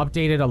have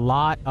updated a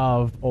lot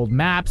of old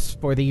maps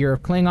for the Year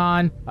of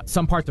Klingon.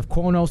 Some parts of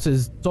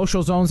Kronos'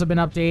 social zones have been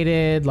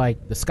updated,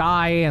 like the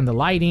sky and the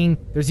lighting.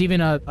 There's even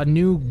a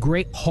new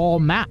Great Hall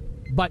map,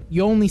 but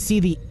you only see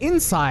the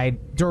inside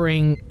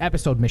during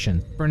episode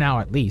missions, for now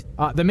at least.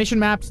 The mission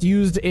maps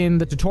used in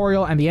the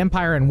tutorial and the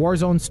Empire and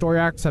Warzone story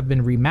arcs have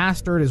been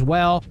remastered as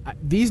well.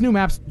 These new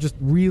maps just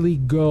really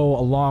go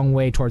a long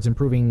way towards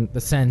improving the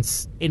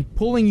sense in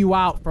pulling you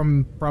out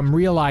from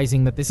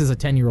realizing that this is a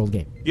 10-year-old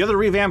game. The other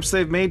revamps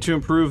they've made to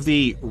improve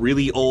the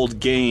really old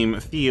game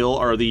feel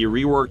are the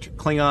reworked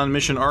Klingon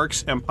mission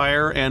arcs,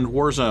 Empire and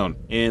Warzone.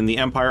 In the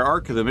Empire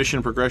arc, the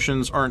mission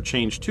progressions aren't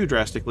changed too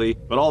drastically,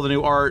 but all the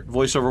new art,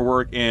 voiceover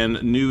work,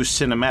 and new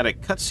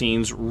cinematic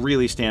cutscenes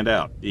really stand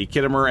out. The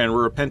Khitomer and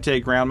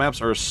Rurapente ground maps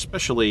are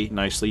especially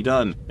nicely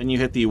done. Then you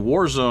hit the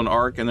Warzone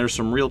arc and there's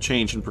some real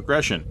change in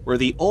progression, where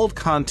the old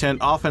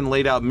content often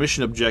laid out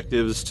mission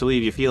objectives to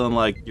leave you feeling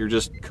like you're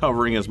just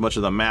covering as much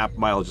of the map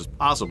mileage as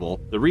possible.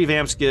 The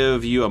revamps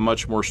give you a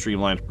much more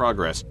streamlined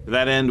progress. To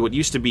that end, what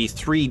used to be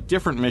 3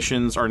 different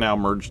missions are now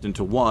merged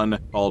into one,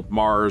 called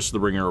Mars, the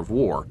Bringer of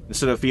War.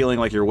 Instead of feeling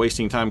like you're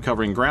wasting time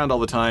covering ground all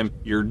the time,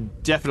 you're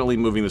definitely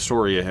moving the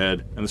story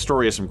ahead, and the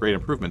story has some great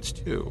improvements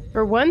too.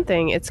 For one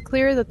thing, it's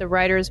clear that the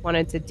writers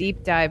wanted to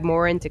deep dive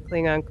more into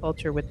Klingon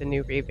culture with the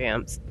new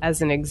revamps.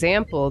 As an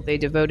example, they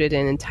devoted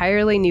an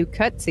entirely new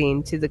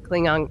cutscene to the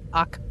Klingon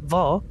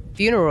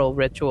funeral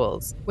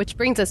rituals, which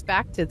brings us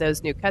back to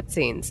those new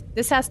cutscenes.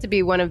 This has to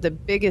be one of the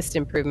biggest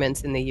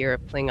improvements in the Year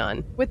of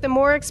Klingon. With the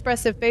more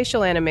expressive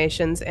facial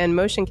animations and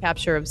motion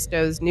capture of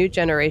Stowe's new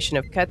generation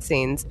of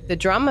cutscenes, the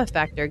drama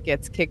factor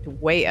gets kicked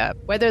way up.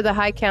 Whether the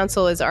High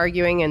Council is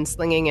arguing and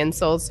slinging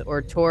insults,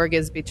 or Torg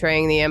is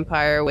betraying the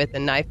Empire with a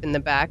knife in the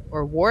back,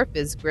 or Worf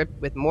is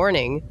gripped with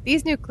mourning,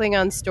 these new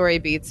Klingon story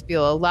beats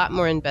feel a lot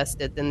more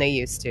invested than they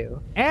used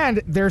to.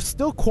 And there's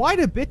still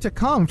quite a bit to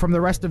come from the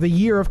rest of the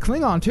Year of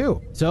Klingon,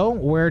 too. So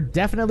we're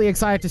definitely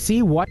excited to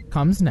see what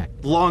comes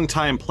next.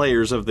 Longtime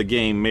players of the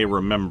game may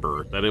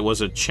remember that it was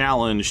a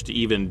challenge to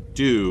even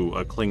do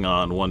a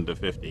Klingon 1 to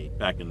 50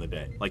 back in the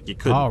day. Like, you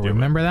couldn't do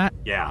remember it. that?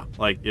 Yeah.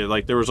 Like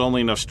there was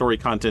only enough story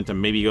content to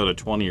maybe go to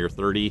 20 or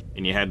 30,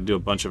 and you had to do a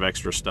bunch of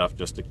extra stuff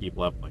just to keep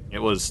leveling. It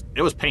was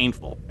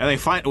painful. And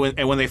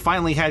when they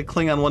finally had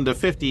Klingon 1 to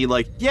 50,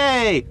 like,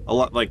 yay! A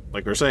lot, like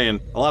we're saying,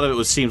 a lot of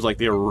it seems like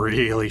they were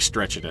really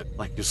stretching it.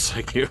 Like,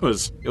 it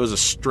was a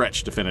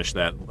stretch to finish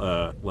that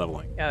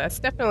leveling. Yeah, that's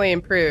definitely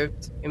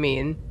improved. I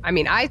mean,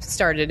 I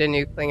started a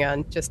new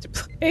Klingon just to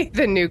play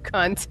the new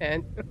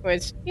content,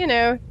 which,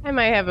 I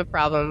might have a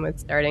problem with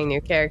starting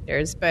new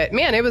characters, but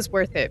man, it was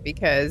worth it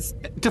because...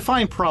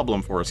 Define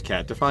problem for us,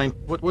 Kat. Define,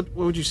 what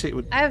would you say?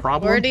 I have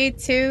problem?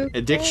 42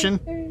 Addiction?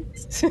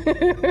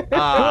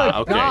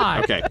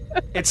 God. Okay.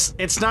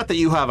 It's not that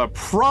you have a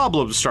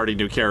problem starting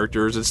new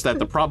characters, it's that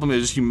the problem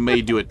is you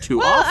may do it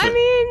too often.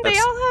 They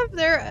all have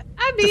their...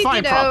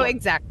 Define problem.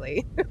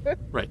 Exactly.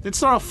 Right.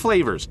 It's not all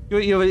flavors.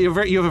 You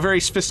have a very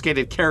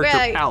sophisticated character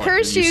palette.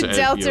 Curse you,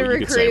 Delta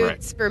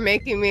recruits, for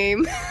making me...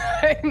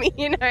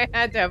 I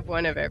had to have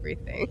one of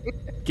everything.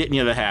 Getting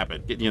you the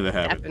habit.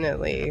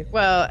 Definitely.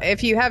 Well,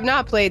 if you have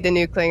not played the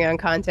new Klingon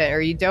content,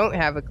 or you don't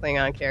have a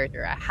Klingon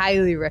character, I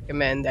highly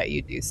recommend that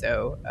you do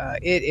so.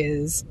 It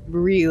is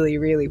really,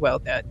 really well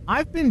done.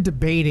 I've been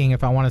debating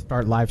if I want to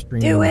start live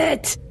streaming. Do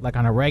it! Like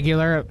on a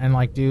regular, and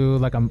like do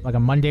like a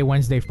Monday,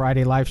 Wednesday,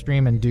 Friday live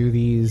stream, and do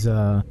these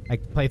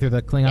like play through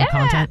the Klingon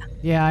content.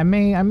 Yeah, I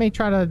may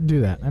try to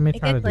do that. I may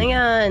try to do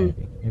Klingon.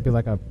 That. Maybe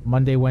like a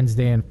Monday,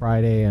 Wednesday, and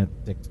Friday at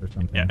 6 or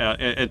something. Yeah,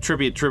 a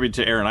tribute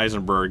to Aaron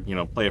Eisenberg.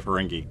 Play a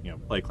Ferengi.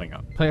 Play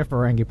Klingon. Play a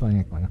Ferengi,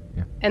 playing a Klingon.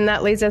 Yeah. And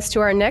that leads us to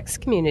our next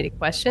community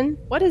question: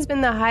 what has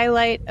been the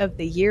highlight of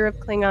the Year of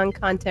Klingon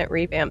content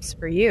revamps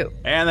for you?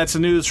 And that's the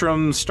news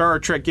from Star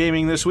Trek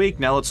Gaming this week.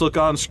 Now let's look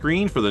on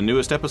screen for the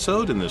newest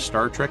episode in the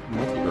Star Trek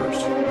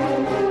multiverse.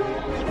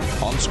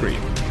 On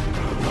screen.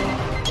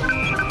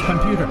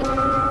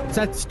 Computer.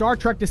 Set Star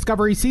Trek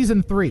Discovery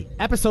Season 3,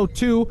 Episode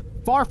 2,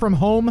 Far From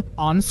Home,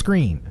 on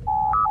screen.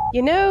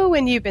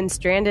 When you've been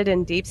stranded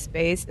in deep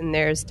space and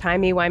there's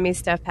timey-wimey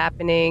stuff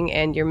happening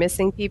and you're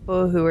missing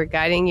people who are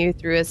guiding you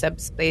through a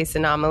subspace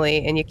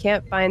anomaly and you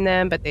can't find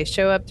them, but they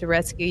show up to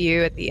rescue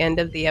you at the end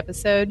of the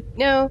episode?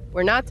 No,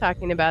 we're not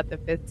talking about the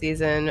 5th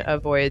season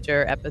of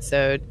Voyager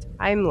episode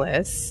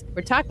Timeless.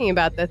 We're talking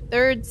about the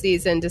 3rd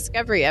season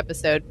Discovery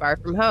episode Far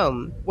From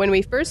Home. When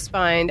we first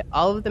find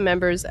all of the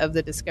members of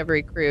the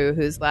Discovery crew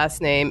whose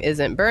last name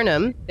isn't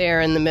Burnham, they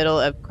are in the middle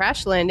of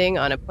crash landing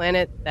on a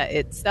planet that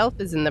itself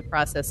is in the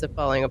process of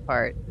falling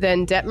apart.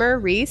 Then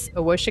Detmer, Reese,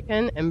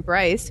 Awoshikan, and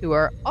Bryce, who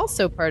are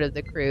also part of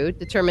the crew,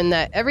 determine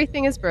that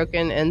everything is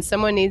broken and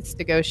someone needs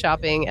to go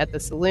shopping at the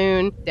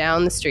saloon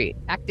down the street.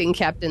 Acting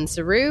Captain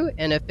Saru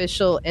and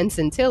official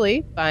Ensign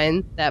Tilly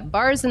find that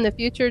bars in the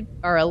future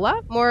are a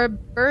lot more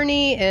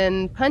Bernie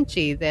and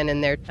punchy than in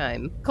their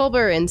time.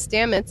 Culber and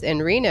Stamets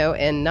and Reno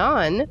and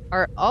Non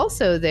are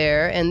also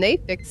there, and they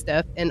fix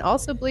stuff and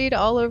also bleed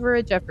all over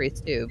a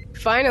Jeffries tube.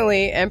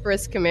 Finally,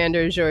 Empress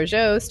Commander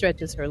Georgiou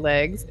stretches her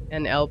legs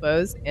and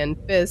elbows and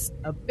fists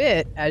a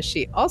bit as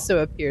she also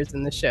appears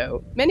in the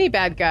show. Many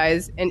bad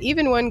guys, and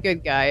even one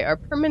good guy, are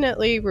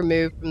permanently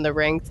removed from the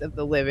ranks of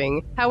the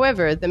living.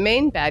 However, the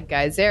main bad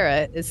guy,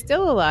 Zara, is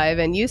still alive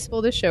and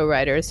useful to show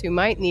writers who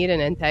might need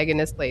an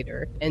antagonist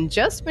later. And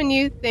just when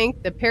you think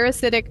the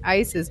parasitic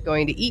ice is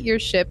going to eat your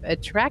ship, a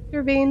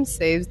tractor beam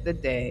saves the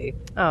day.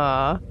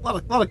 Aww.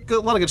 A lot of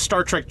good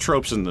Star Trek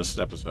tropes in this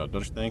episode,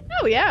 don't you think?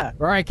 Oh, yeah.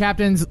 All right,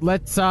 Captains,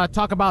 let's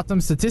talk about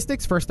some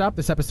statistics. First up,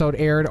 this episode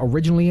aired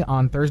originally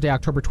on Thursday,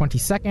 October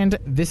 22nd.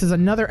 This is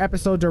another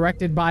episode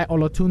directed by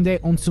Olatunde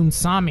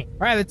Onsunsami. All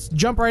right, let's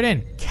jump right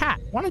in. Kat,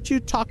 why don't you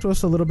talk to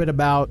us a little bit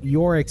about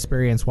your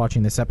experience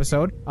watching this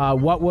episode?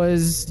 What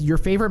was your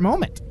favorite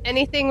moment?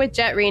 Anything with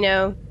Jet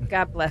Reno.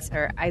 God bless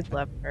her. I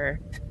love her.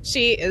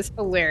 She is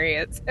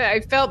hilarious. I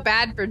felt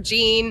bad for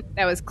Gene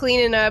that was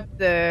cleaning up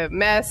the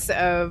mess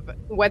of,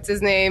 what's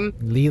his name?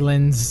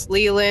 Leland's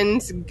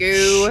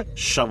goo.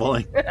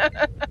 Shoveling.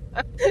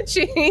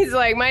 He's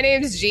like, my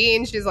name's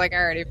Gene. She's like, I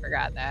already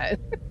forgot that.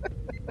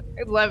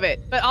 I love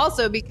it. But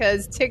also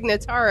because Tig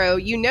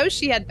Notaro,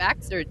 she had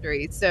back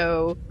surgery,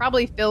 so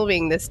probably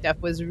filming this stuff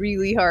was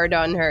really hard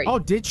on her. Oh,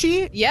 did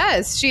she?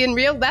 Yes.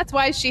 That's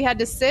why she had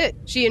to sit.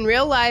 She in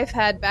real life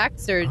had back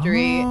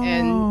surgery,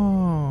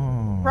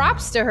 and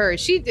props to her.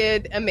 She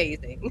did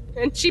amazing.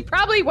 And she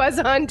probably was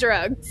on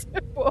drugs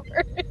before.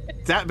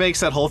 That makes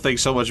that whole thing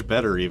so much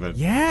better, even.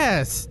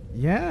 Yes.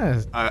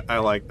 Yes. I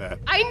like that.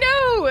 I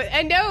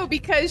know,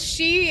 because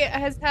she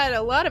has had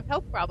a lot of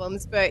health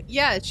problems, but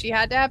yeah, she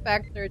had to have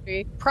back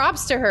surgery.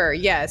 Props to her.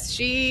 Yes,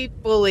 she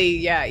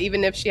fully,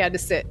 even if she had to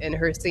sit in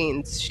her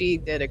scenes, she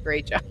did a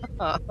great job.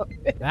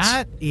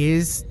 That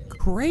is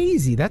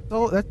crazy. That's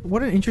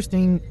what an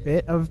interesting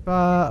bit of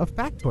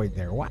factoid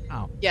there.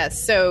 Wow.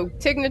 Yes, so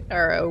Tig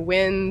Notaro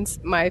wins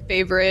my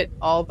favorite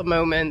all the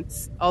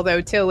moments.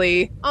 Although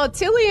Tilly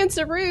and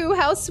Saru,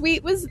 how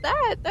sweet was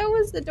that? That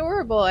was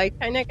adorable. I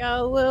kind of got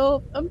a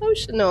little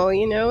emotional,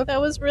 you know? That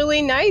was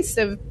really nice.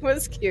 It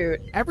was cute.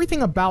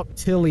 Everything about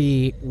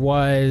Tilly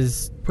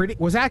was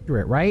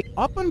accurate, right?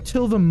 Up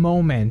until the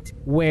moment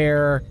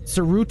where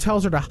Saru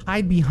tells her to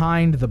hide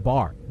behind the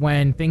bar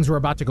when things were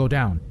about to go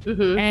down.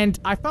 Mm-hmm. And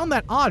I found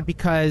that odd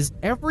because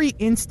every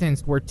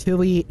instance where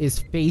Tilly is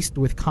faced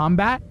with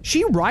combat,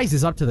 she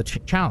rises up to the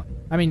challenge.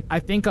 I mean, I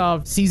think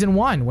of season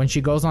 1 when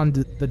she goes on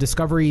the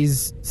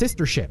Discovery's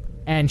sister ship.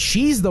 And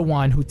she's the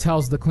one who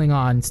tells the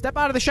Klingon, step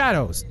out of the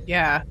shadows.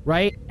 Yeah.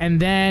 Right? And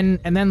then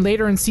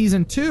later in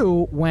season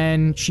 2,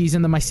 when she's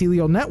in the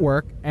mycelial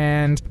network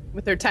and...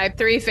 with her Type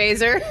 3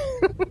 phaser,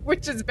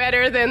 which is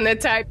better than the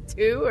Type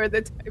 2 or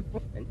the Type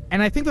 1.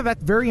 And I think that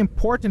that's very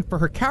important for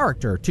her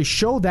character to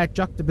show that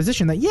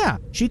juxtaposition that, yeah,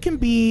 she can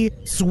be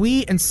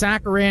sweet and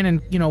saccharine and,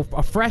 you know,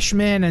 a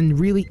freshman and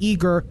really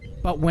eager,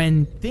 but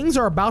when things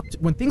are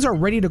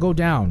ready to go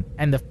down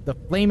and the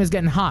flame is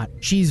getting hot,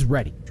 she's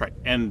ready. Right.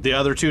 And the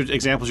other 2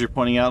 examples you're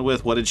pointing out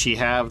with, what did she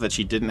have that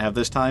she didn't have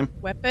this time?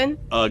 Weapon?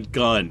 A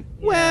gun.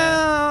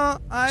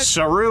 Well,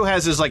 Saru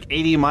has his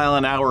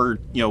 80-mile-an-hour,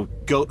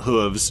 goat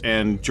hooves,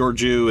 and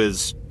Georgiou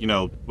is,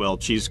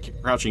 she's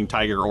Crouching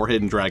Tiger or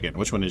Hidden Dragon.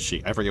 Which one is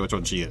she? I forget which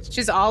one she is.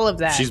 She's all of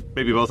that. She's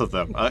maybe both of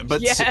them.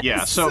 But yes.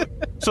 Yeah, so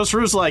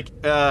Saru's like,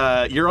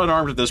 you're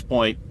unarmed at this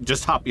point.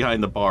 Just hop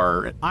behind the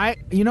bar. I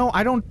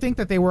don't think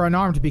that they were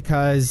unarmed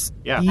because...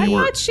 Yeah, I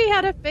thought she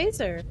had a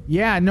phaser.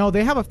 Yeah, no,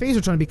 they have a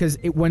phaser on because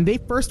when they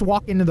first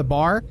walk into the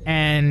bar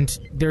and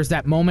there's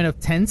that moment of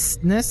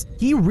tenseness,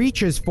 he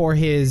reaches for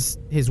his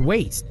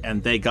waist.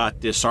 And they got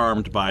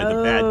disarmed by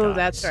the bad guys. Oh,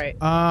 that's right.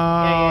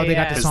 They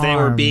got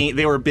disarmed. Because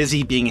they were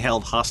busy being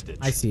held hostage.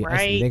 I see. Right.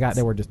 I see.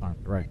 They were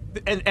disarmed. Right.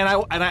 And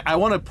I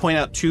want to point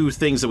out 2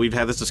 things that we've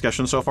had this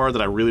discussion so far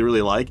that I really,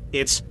 really like.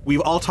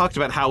 We've all talked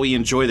about how we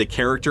enjoy the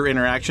character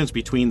interactions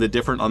between the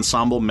different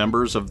ensemble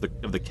members of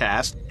the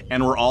cast,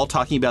 and we're all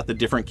talking about the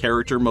different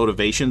character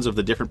motivations of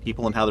the different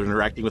people and how they're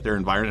interacting with their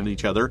environment and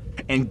each other.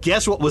 And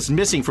guess what was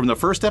missing from the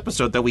first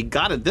episode that we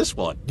got in this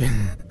one?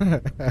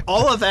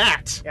 All of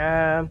that.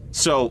 Yeah.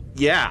 So,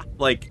 yeah,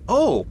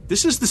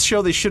 this is the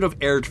show they should have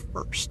aired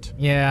first.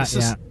 Yeah.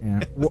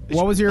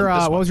 What was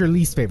your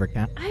least favorite,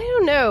 Kat? I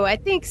don't know. I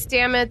think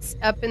Stamets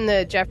up in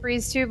the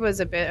Jeffries tube was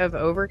a bit of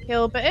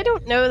overkill, but I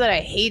don't know that I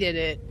hated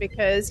it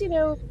because,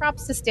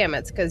 props to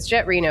Stamets because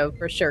Jet Reno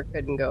for sure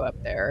couldn't go up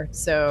there.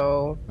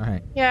 So, all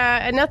right. Yeah,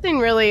 and nothing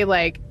really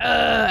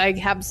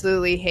I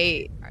absolutely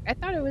hate. I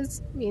thought it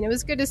was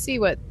good to see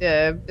what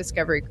the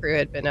Discovery crew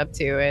had been up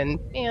to, and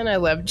man, I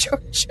love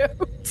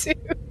Georgiou too.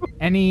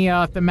 Any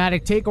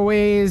thematic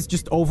takeaways?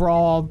 Just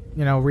overall,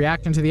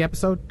 reaction to the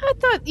episode? I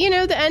thought,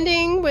 the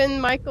ending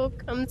when Michael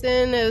comes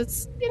in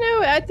is,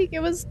 I think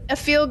it was a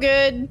feel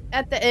good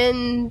at the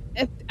end.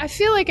 I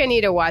feel like I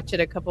need to watch it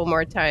a couple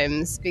more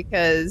times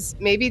because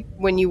maybe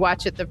when you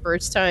watch it the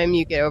first time,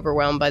 you get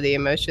overwhelmed by the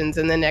emotions,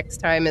 and the next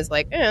time is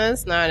like,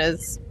 it's not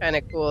as kind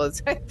of cool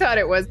as I thought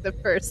it was the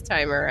first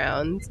time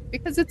around.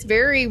 Because it's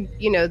very,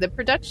 the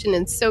production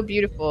is so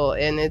beautiful,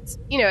 and it's,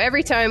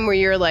 every time where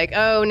you're like,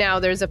 oh, now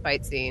there's a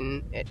fight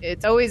scene,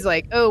 it's always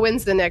like, oh,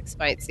 when's the next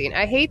fight scene?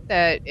 I hate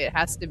that it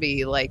has to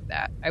be like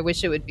that. I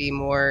wish it would be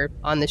more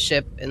on the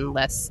ship and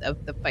less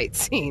of the fight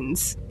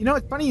scenes.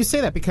 It's funny you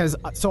say that because,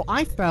 so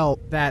I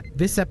felt that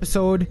this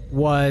episode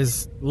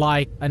was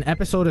like an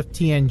episode of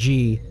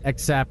TNG,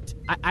 except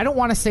I don't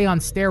want to say on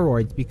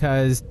steroids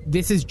because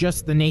this is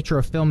just the nature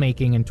of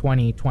filmmaking in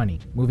 2020,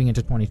 moving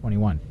into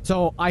 2021.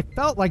 So I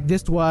felt like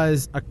this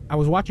was, I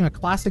was watching a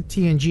classic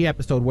TNG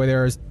episode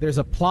where there's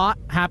a plot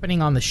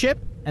happening on the ship,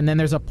 and then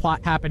there's a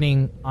plot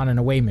happening on an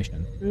away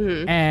mission.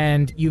 Mm-hmm.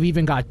 And you've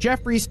even got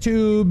Jeffries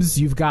tubes,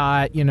 you've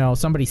got,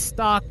 somebody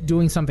stuck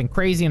doing something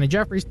crazy in a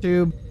Jeffries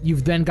tube,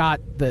 you've then got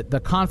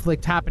the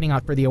conflict happening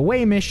out for the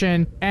away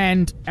mission,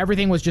 and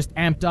everything was just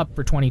amped up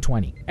for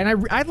 2020. And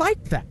I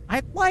liked that.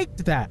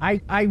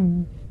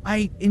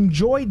 I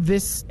enjoyed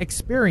this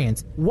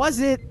experience. Was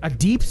it a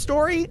deep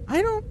story?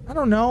 I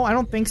don't know. I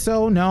don't think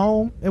so.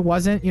 No, it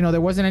wasn't.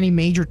 There wasn't any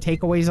major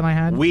takeaways that I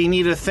had. We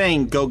need a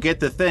thing. Go get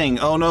the thing.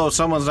 Oh no,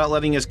 someone's not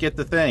letting us get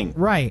the thing.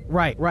 Right.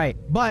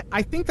 But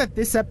I think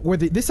that where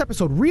this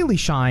episode really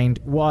shined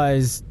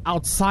was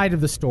outside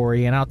of the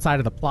story and outside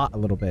of the plot a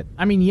little bit.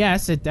 I mean,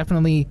 yes, it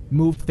definitely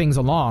moved things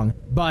along,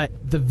 but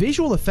the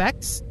visual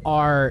effects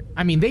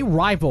they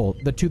rival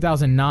the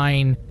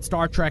 2009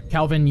 Star Trek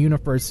Kelvin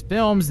Universe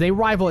films. They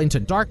rival rival Into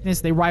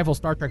Darkness. They rival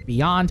Star Trek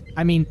Beyond.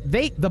 I mean,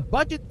 the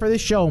budget for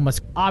this show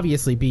must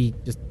obviously be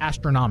just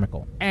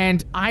astronomical.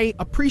 And I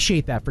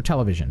appreciate that for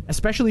television,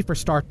 especially for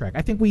Star Trek.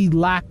 I think we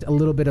lacked a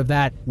little bit of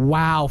that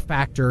wow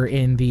factor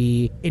in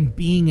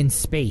being in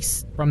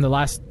space from the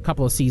last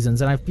couple of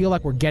seasons, and I feel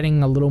like we're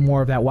getting a little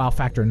more of that wow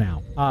factor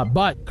now.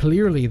 But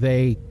clearly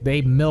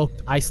they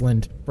milked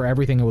Iceland for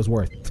everything it was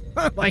worth.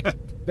 Like,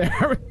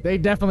 they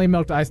definitely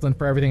milked Iceland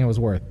for everything it was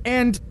worth.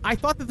 And I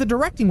thought that the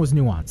directing was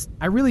nuanced.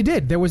 I really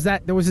did. There was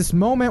this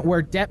moment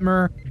where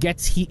Detmer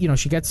gets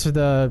she gets to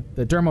the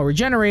dermal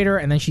regenerator,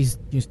 and then she's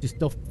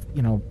still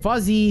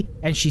fuzzy,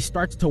 and she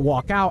starts to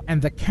walk out,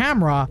 and the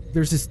camera,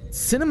 there's this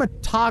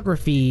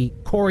cinematography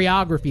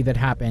choreography that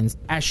happens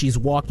as she's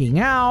walking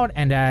out,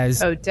 and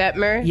as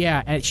Detmer?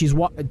 Yeah, and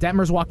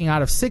Detmer's walking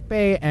out of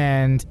sickbay,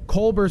 and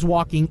Culber's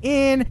walking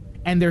in,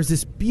 and there's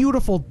this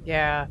beautiful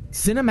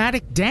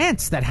cinematic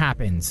dance that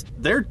happens.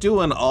 They're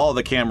doing all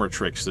the camera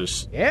tricks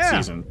this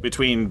season.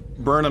 Between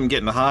Burnham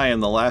getting high in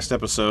the last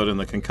episode and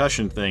the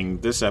concussion thing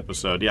this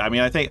episode. Yeah, I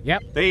mean, I think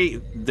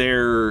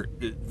they're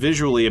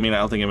visually, I mean, I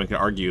don't think anyone can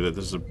argue that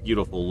this is a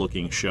beautiful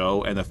looking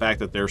show, and the fact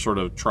that they're sort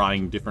of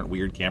trying different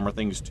weird camera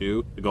things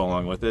too to go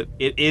along with it.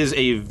 It is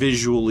a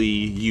visually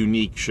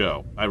unique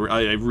show. I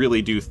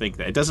really do think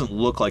that. It doesn't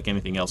look like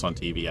anything else on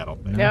TV, I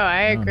don't think. No,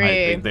 I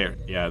agree.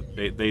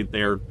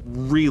 They're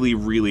really,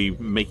 really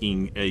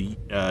making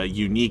a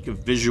unique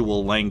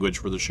visual language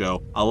for the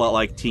show, a lot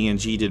like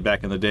TNG did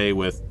back in the day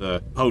with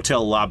the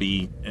hotel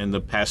lobby and the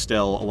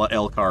pastel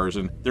L cars,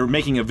 and they're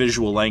making a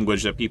visual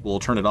language that people will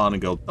turn it on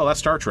and go, oh, that's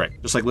Star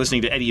Trek. Just like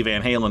listening to Eddie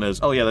Van Halen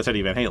is, oh yeah, that's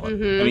Eddie Van Halen.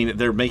 Mm-hmm. I mean,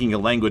 they're making a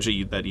language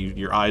that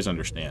your eyes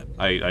understand.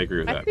 I agree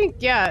with that. I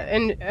think,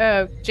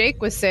 and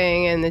Jake was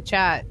saying in the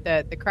chat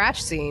that the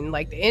crash scene,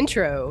 like the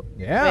intro,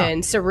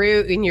 and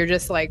Saru, and you're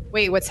just like,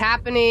 wait, what's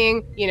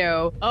happening?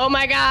 Oh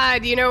my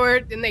God,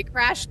 and they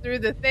crash through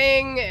the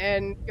thing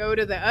and go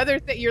to the other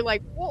thing. You're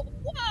like,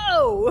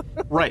 whoa.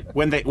 Right.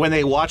 When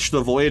they watched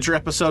the Voyager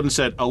episode and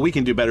said, oh, we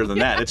can do better than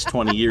that. It's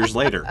 20 years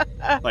later.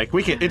 Like,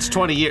 it's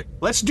 20 years.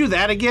 Let's do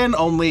that again,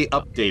 only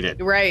update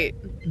it. Right.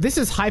 This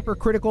is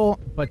hypercritical,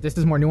 but this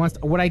is more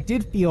nuanced. What I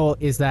did feel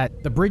is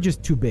that the bridge is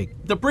too big.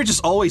 The bridge has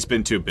always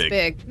been too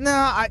big.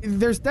 No,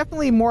 there's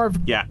definitely more of...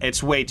 Yeah,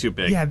 it's way too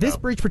big. Yeah, this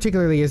bridge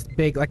particularly is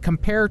big, like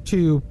compared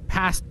to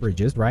past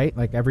bridges, right?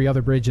 Like every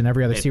other bridge in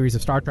every other series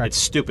of Star Trek. It's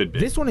stupid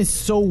big. This one is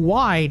so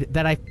wide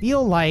that I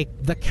feel like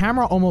the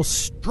camera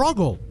almost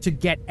struggled to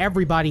get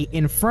everybody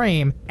in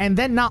frame, and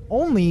then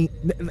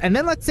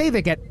let's say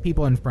they get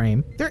people in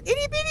frame, they're itty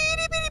bitty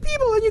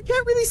people, and you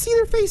can't really see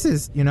their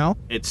faces,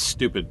 It's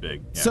stupid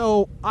big. Yeah.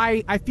 So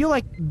I feel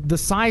like the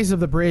size of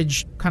the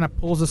bridge kind of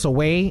pulls us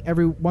away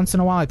every once in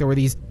a while. Like there were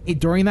these,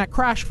 during that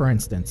crash, for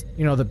instance,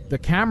 the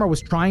camera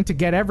was trying to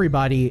get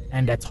everybody,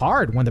 and it's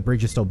hard when the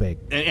bridge is so big.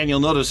 And you'll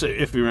notice,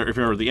 if you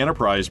remember the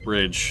Enterprise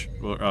bridge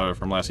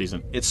from last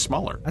season, it's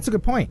smaller. That's a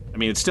good point. I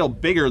mean, it's still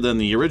bigger than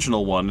the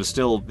original one. It's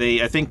still,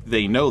 I think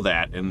they know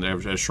that, and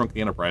they've shrunk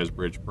the Enterprise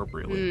bridge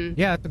appropriately.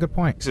 Yeah, that's a good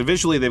point. So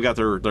visually, they've got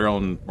their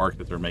own mark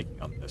that they're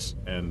making on this,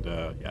 and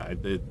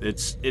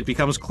it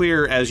becomes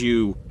clear as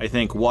you, I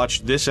think,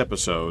 watch this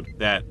episode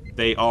that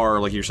they are,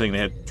 like you're saying,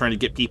 trying to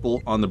get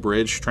people on the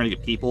bridge, trying to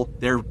get people.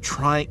 They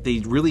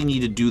really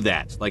need to do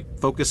that. Like,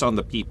 focus on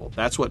the people.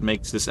 That's what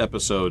makes this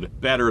episode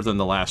better than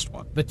the last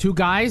one. The two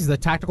guys, the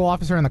tactical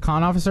officer and the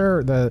con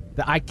officer,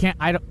 I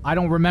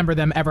don't remember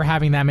them ever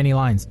having that many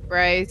lines.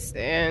 Bryce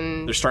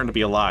and... They're starting to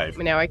be alive.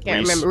 Now I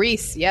can't remember.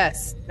 Reese,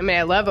 yes. I mean,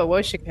 I love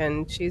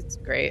Awoshikan. She's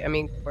great. I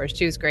mean, of course,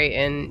 she was great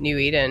in New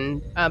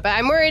Eden. But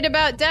I'm worried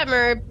about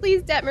Detmer.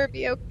 Please, Detmer,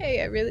 be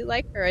okay. I really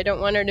like her. I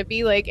don't want her to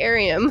be like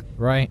Arium.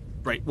 Right.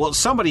 Well,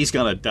 somebody's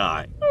gonna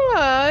die.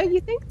 You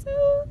think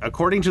so?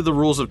 According to the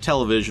rules of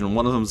television,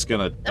 one of them's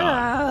gonna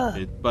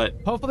die. But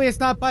hopefully it's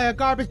not by a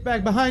garbage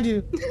bag behind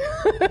you.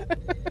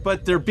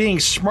 But they're being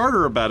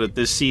smarter about it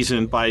this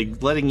season by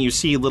letting you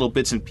see little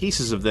bits and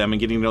pieces of them and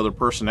getting to know their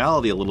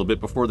personality a little bit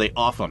before they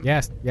off them.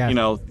 Yes.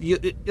 It'll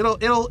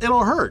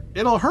hurt.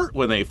 It'll hurt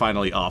when they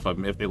finally off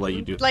them if they let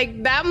you do it.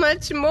 Like that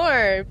much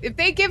more. If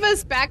they give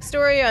us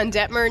backstory on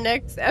Detmer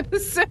next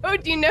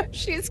episode,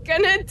 she's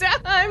gonna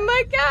die.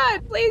 My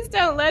God, please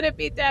don't let it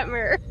be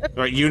Detmer.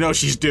 Right,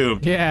 she's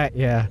doomed. Yeah.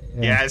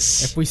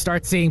 Yes. If we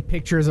start seeing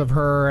pictures of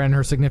her and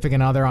her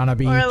significant other on a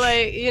beach.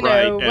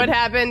 Or what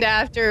happened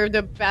after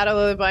the Battle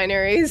of the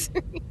Binaries.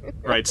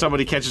 Right,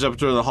 somebody catches up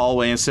to her in the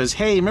hallway and says,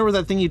 hey, remember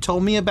that thing you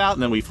told me about?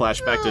 And then we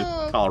flash back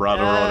to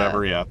Colorado or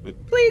whatever, yeah.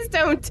 Please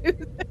don't do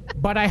that.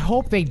 But I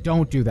hope they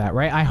don't do that,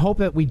 right? I hope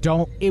that we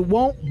don't. It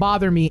won't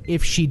bother me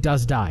if she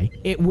does die.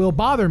 It will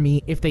bother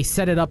me if they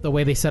set it up the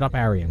way they set up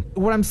Arium.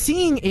 What I'm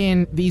seeing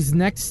in these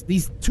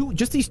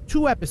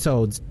two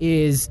episodes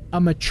is a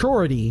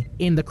maturity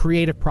in the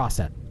creative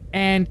process.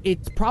 And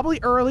it's probably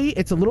early.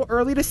 It's a little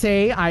early to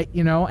say,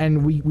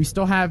 and we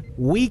still have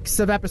weeks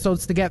of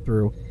episodes to get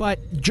through. But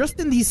just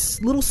in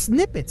these little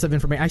snippets of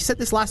information, I said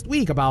this last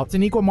week about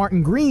Sonequa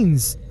Martin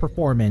Green's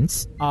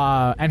performance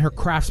and her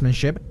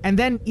craftsmanship, and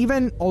then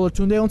even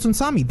Olatunde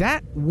Onsunsami.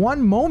 That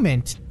one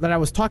moment that I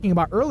was talking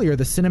about earlier,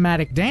 the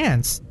cinematic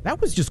dance, that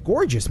was just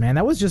gorgeous, man.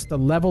 That was just a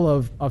level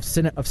of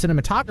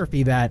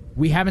cinematography that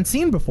we haven't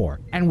seen before,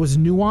 and was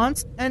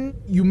nuanced, and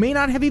you may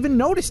not have even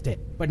noticed it.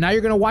 But now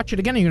you're going to watch it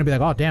again, and you're going to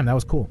be like, oh, damn, that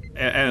was cool.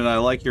 And I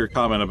like your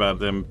comment about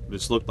them.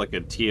 This looked like a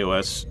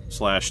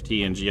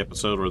TOS/TNG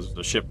episode where there's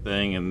a ship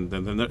thing, and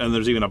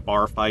there's even a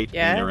bar fight,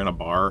 and they're in a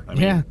bar. I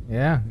mean,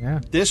 yeah.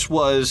 This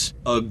was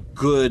a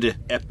good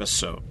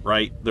episode,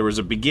 right? There was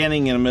a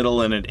beginning and a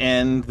middle and an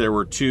end. There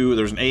were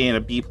there's an A and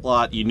a B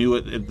plot. You knew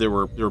it. There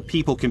were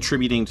people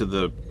contributing to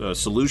the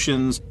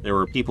solutions. There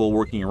were people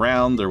working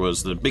around. There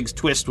was the big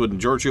twist when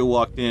Giorgio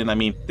walked in. I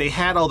mean, they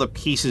had all the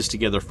pieces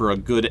together for a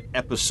good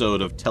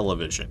episode of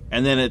television.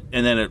 And then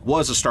it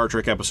was a Star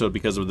Trek episode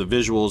because of the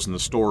visuals and the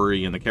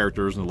story and the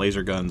characters and the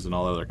laser guns and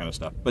all that other kind of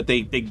stuff. But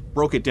they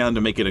broke it down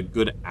to make it a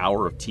good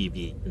hour of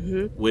TV,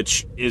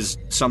 which is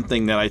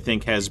something that I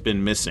think has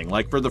been missing.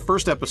 Like for the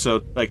first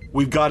episode, like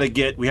we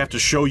have to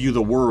show you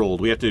the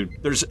world.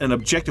 There's an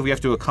objective we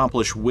have to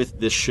accomplish with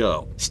this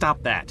show.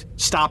 Stop that.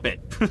 Stop it.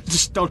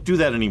 Just don't do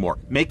that anymore.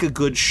 Make a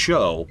good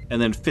show and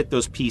then fit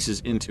those pieces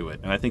into it.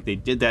 And I think they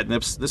did that in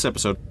this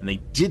episode, and they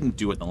didn't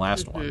do it in the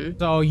last one.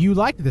 So you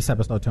liked this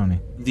episode, Tony?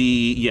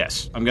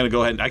 Yes. I'm going to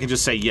go ahead and I can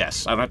just say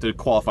yes. I don't have to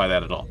qualify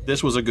that at all.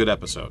 This was a good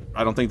episode.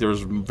 I don't think there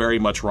was very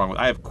much wrong with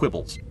it. I have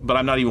quibbles, but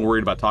I'm not even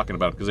worried about talking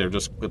about it because they're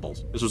just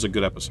quibbles. This was a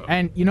good episode.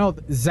 And,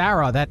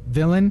 Zara, that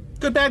villain...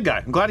 Good bad guy.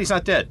 I'm glad he's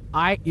not dead.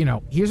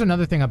 Here's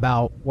another thing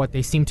about what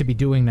they seem to be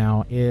doing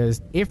now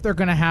is if they're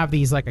going to have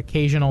these, like,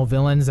 occasional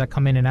villains that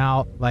come in and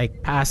out,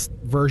 like past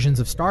versions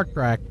of Star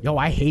Trek,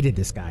 I hated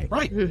this guy.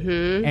 Right.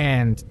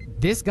 And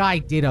this guy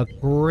did a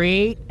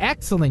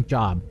excellent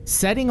job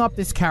setting up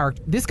this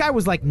character. This guy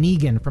was like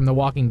Negan from The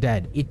Walking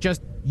Dead.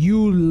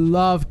 You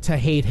love to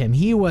hate him.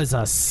 He was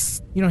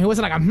he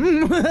wasn't like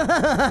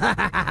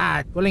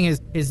pulling his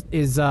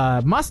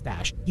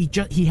mustache.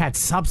 He had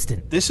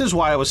substance. This is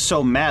why I was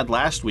so mad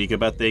last week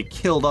about they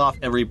killed off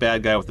every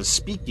bad guy with a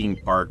speaking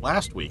part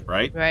last week,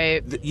 right?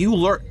 Right. You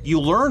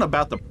learn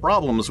about the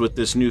problems with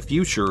this new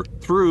future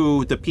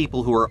through the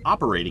people who are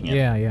operating it.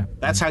 Yeah.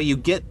 That's how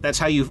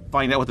you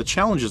find out what the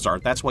challenges are.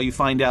 That's why you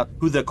find out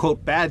who the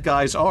quote bad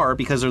guys are,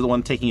 because they're the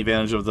one taking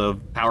advantage of the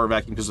power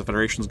vacuum because the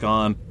Federation's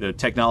gone, the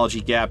technology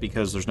gap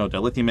because there's no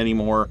dilithium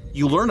anymore.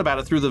 You learn about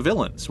it through the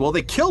villains. Well,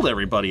 they killed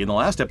everybody in the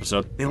last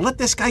episode. They let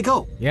this guy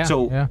go. Yeah.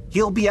 So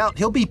he'll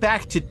be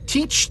back to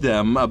teach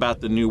them about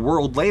the new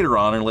world later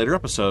on in a later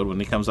episode when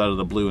he comes out of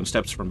the blue and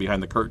steps from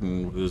behind the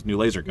curtain with his new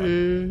laser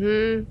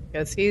gun.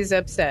 Because he's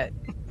upset.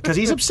 Because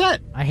he's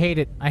upset. I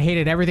hated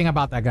everything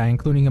about that guy,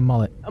 including a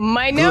mullet.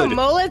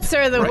 Mullets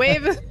are the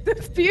wave of the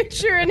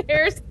future in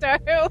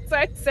hairstyles.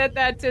 I said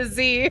that to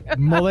Z.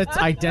 Mullets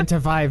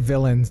identify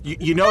villains.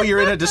 You know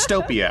you're in a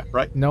dystopia,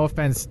 right? No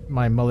offense,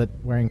 my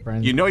mullet-wearing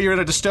friends. You know you're in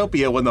a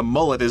dystopia when the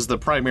mullet is the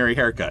primary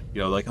haircut.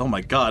 Like, oh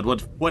my God,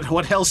 what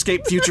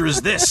hellscape future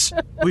is this?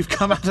 We've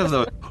come out of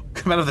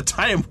the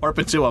time warp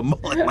into a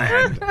mullet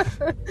land.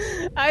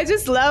 I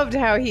just loved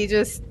how he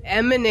just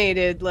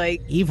emanated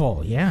like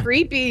evil,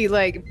 creepy,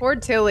 like poor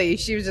Tilly.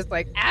 She was just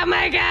like, oh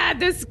my God,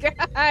 this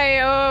guy,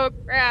 oh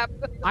crap.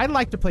 I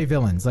like to play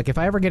villains. Like if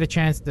I ever get a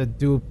chance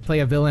to play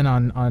a villain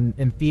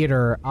in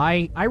theater,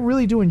 I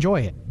really do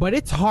enjoy it. But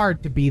it's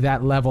hard to be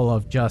that level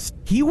of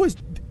he was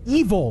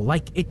evil.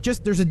 Like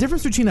there's a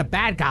difference between a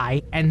bad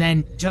guy and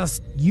then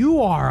just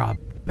you are a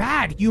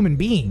bad human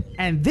being.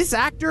 And this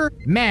actor,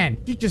 man,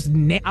 he just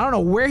I don't know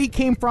where he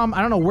came from.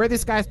 I don't know where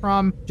this guy's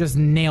from. Just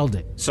nailed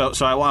it. So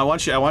I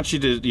want you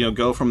to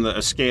go from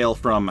a scale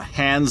from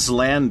Hans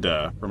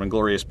Landa from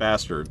Inglourious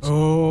Bastards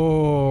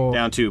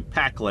down to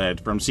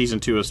Pakled from season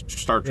 2 of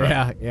Star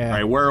Trek. Yeah. All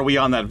right, where are we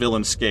on that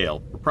villain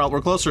scale?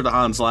 We're closer to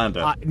Hans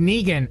Landa.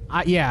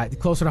 Negan,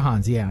 closer to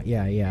Hans.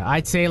 Yeah.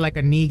 I'd say like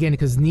a Negan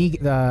because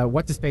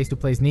what's his face who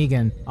plays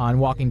Negan on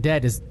Walking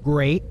Dead is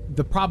great.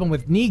 The problem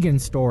with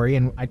Negan's story,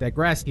 and I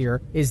digress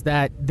here, is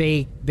that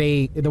the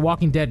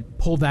Walking Dead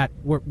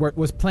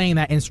was playing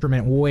that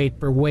instrument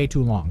for way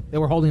too long. They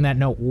were holding that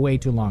note way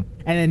too long,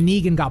 and then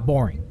Negan got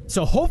boring.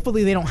 So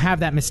hopefully they don't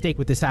have that mistake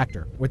with this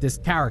actor, with this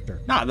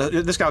character. Nah,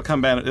 this guy will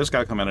come in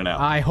and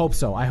out. I hope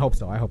so. I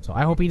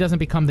hope he doesn't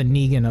become the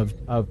Negan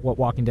of what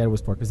Walking Dead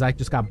was for, because that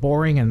just got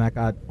boring and that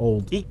got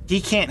old.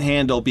 He can't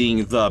handle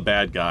being the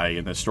bad guy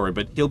in this story,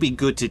 but he'll be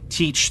good to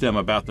teach them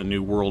about the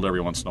new world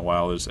every once in a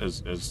while as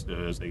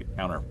they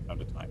encounter from time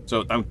to time.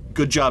 So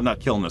good job not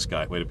killing this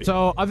guy. Way to be.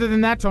 So other than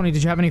that, Tony,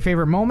 did you have any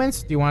favorite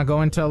moments? Do you want to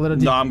go into a little?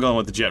 No, I'm going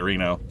with the Jet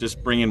Reno.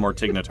 Just bring in more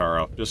Tig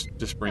Notaro.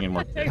 Just bring in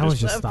more. That was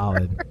just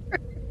solid.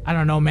 I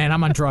don't know, man.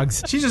 I'm on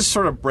drugs. She just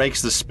sort of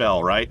breaks the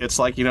spell, right? It's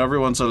like,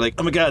 everyone's sort of like,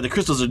 oh my god, the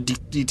crystals are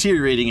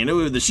deteriorating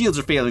and the shields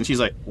are failing. She's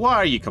like, why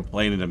are you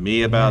complaining to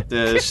me about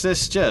this?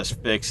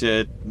 Just fix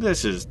it.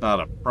 This is not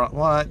a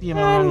what,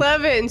 I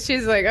love it. And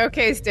she's like,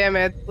 okay,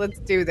 Stamets, let's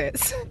do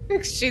this.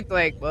 She's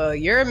like, well,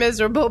 you're a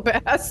miserable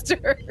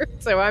bastard,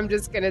 so I'm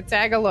just going to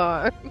tag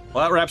along.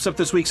 Well, that wraps up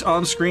this week's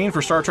On Screen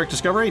for Star Trek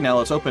Discovery. Now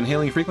let's open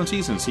hailing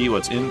frequencies and see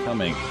what's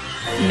incoming.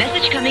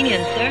 Message coming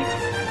in, sir.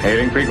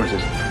 Hailing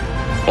frequencies.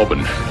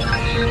 Open.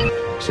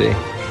 See,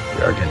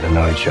 we are getting to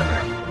know each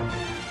other.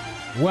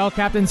 Well,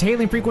 Captains,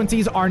 hailing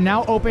frequencies are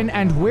now open,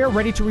 and we're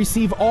ready to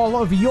receive all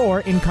of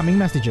your incoming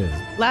messages.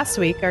 Last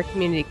week, our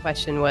community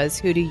question was,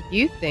 who do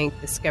you think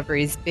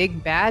Discovery's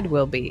big bad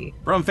will be?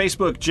 From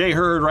Facebook, Jay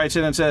Hurd writes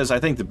in and says, I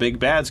think the big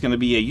bad's going to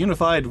be a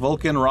unified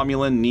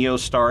Vulcan-Romulan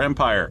Neo-Star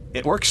Empire.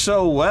 It works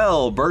so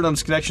well.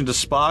 Burnham's connection to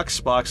Spock,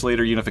 Spock's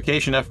later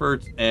unification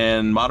effort,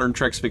 and modern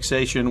Trek's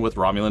fixation with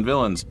Romulan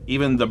villains.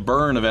 Even the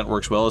Burn event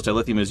works well, as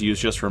dilithium is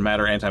used just for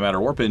matter-antimatter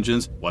warp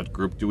engines. What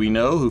group do we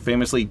know who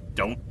famously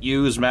don't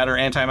use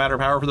matter-antimatter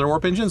power for their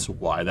warp engines?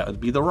 Why, that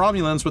would be the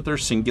Romulans with their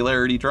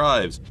singularity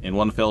drives. In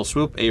one fell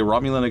swoop, a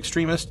Romulan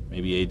extremist,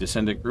 maybe a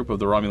descendant group of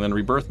the Romulan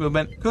rebirth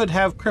movement, could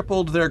have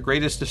crippled their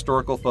greatest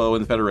historical foe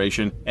in the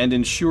Federation and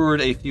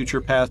ensured a future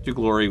path to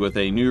glory with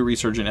a new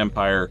resurgent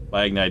empire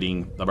by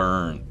igniting the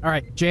Burn. All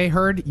right, Jay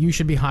Hurd, you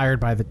should be hired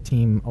by the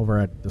team over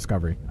at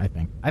Discovery, I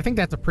think. I think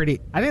that's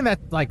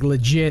like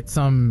legit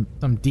some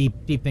deep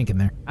thinking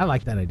there. I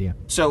like that idea.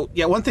 So,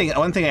 yeah, one thing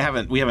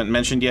we haven't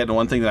mentioned yet, and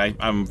one thing that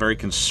I'm very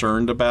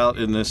concerned about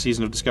in this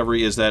season of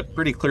Discovery is that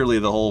pretty clearly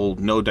the whole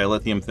no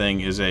dilithium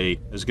thing is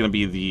going to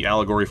be the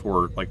allegory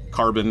for like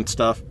carbon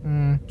stuff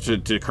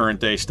to current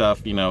day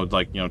stuff,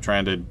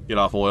 trying to get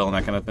off oil and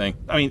that kind of thing.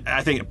 I mean,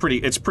 I think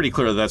it's pretty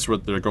clear that's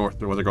what they're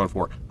going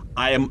for.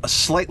 I am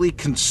slightly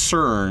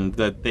concerned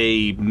that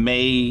they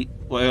may,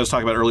 I was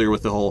talking about earlier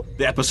with the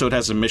episode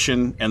has a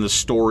mission and the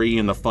story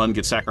and the fun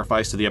gets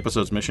sacrificed to the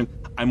episode's mission.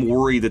 I'm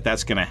worried that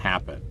that's going to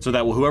happen. So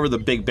that whoever the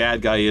big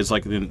bad guy is,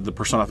 like the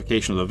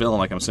personification of the villain,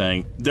 like I'm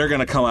saying, they're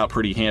going to come out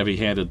pretty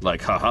heavy-handed,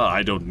 like, haha,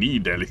 I don't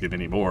need anything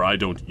anymore. I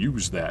don't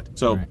use that.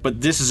 So, right. But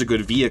this is a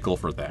good vehicle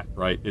for that,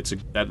 right? This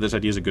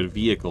idea is a good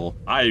vehicle.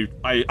 I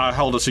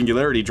held a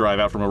singularity drive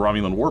out from a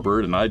Romulan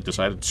warbird and I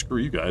decided, screw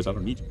you guys, I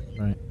don't need you.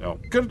 Right. So,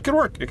 could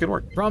work. It could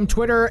work. From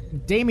Twitter,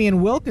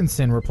 Damian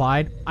Wilkinson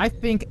replied, I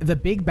think the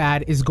big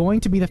bad is going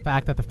to be the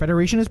fact that the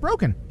Federation is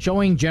broken,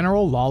 showing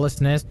general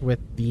lawlessness with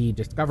the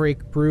Discovery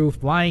crew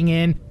flying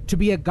in to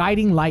be a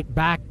guiding light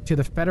back to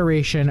the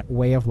Federation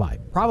way of life.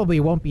 Probably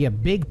won't be a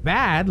big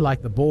bad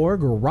like the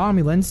Borg or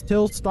Romulans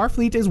till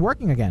Starfleet is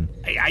working again.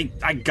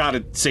 I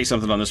gotta say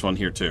something on this one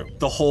here, too.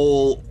 The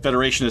whole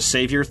Federation as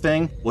savior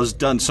thing was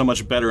done so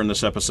much better in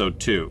this episode,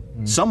 too.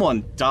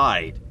 Someone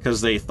died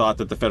because they thought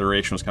that the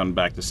Federation was coming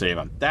back to save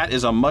them. That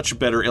is a much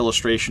better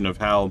illustration of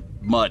how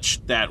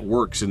much that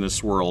works in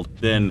this world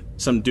than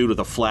some dude with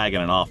a flag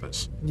in an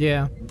office.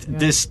 Yeah.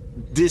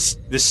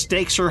 The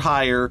stakes are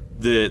higher.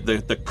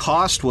 The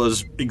cost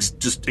was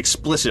just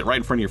explicit right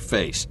in front of your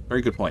face.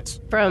 Very good points.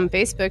 From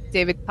Facebook,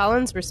 David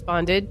Collins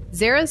responded,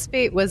 Zara's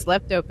fate was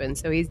left open,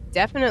 so he's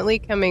definitely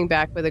coming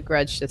back with a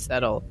grudge to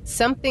settle.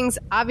 Something's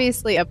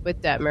obviously up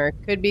with Detmer.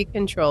 Could be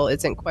Control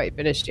isn't quite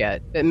finished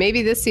yet. But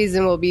maybe this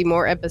season will be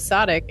more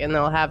episodic and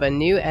they'll have a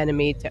new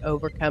enemy to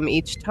overcome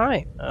each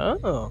time.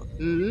 Oh.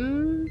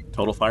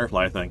 Total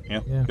Firefly thing.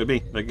 Yeah. Could be.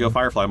 They could go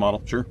Firefly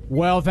model. Sure.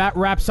 Well, that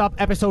wraps up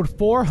episode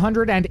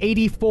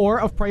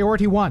 484 of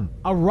Priority One,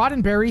 a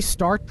Roddenberry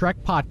Star Trek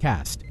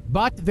podcast.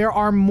 But there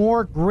are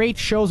more great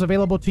shows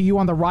available to you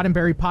on the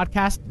Roddenberry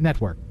Podcast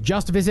Network.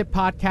 Just visit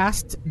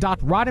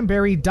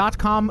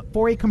podcasts.roddenberry.com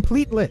for a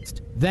complete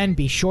list. Then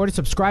be sure to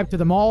subscribe to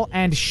them all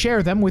and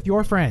share them with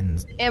your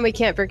friends. And we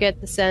can't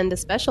forget to send a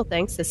special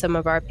thanks to some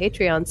of our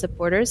Patreon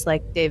supporters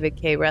like David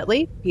K.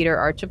 Rutley, Peter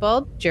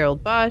Archibald,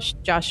 Gerald Bosch,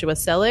 Joshua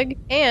Selig,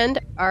 and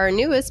our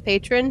newest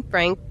patron,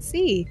 Frank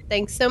C.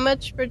 Thanks so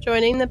much for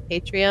joining the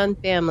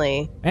Patreon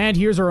family. And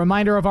here's a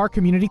reminder of our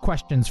community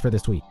questions for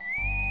this week.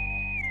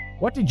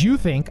 What did you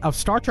think of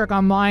Star Trek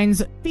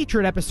Online's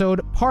featured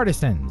episode,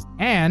 Partisans?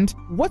 And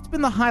what's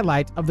been the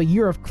highlight of the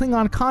year of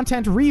Klingon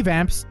content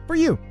revamps for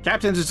you?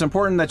 Captains, it's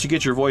important that you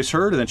get your voice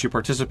heard and that you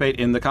participate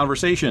in the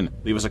conversation.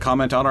 Leave us a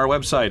comment on our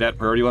website at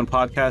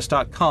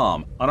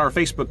PriorityOnePodcast.com, on our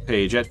Facebook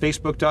page at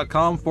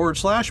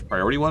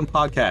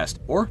Facebook.com/PriorityOnePodcast,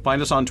 or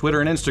find us on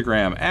Twitter and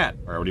Instagram at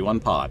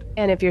PriorityOnePod.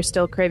 And if you're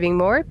still craving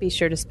more, be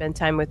sure to spend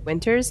time with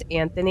Winters,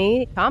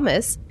 Anthony,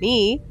 Thomas,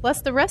 me,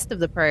 plus the rest of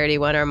the Priority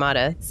One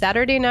Armada.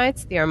 Saturday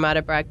nights, the Armada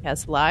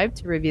broadcasts live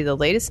to review the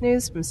latest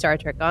news from Star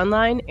Trek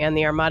Online and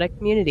the Armada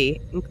community,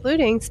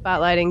 including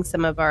spotlighting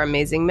some of our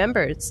amazing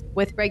members.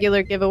 With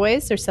regular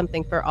giveaways, there's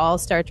something for all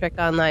Star Trek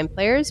Online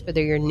players,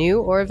 whether you're new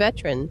or a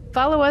veteran.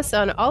 Follow us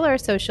on all our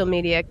social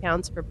media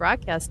accounts for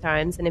broadcast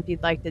times, and if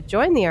you'd like to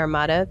join the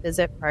Armada,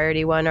 visit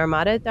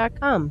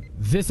PriorityOneArmada.com.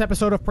 This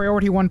episode of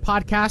Priority One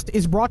Podcast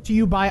is brought to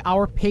you by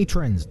our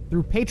patrons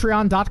through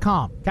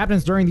Patreon.com.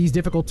 Captains, during these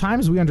difficult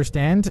times, we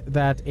understand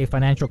that a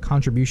financial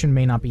contribution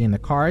may not be in the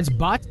cards,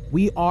 but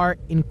We are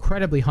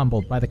incredibly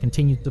humbled by the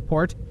continued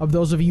support of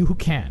those of you who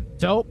can.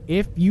 So,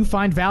 if you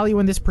find value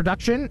in this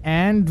production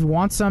and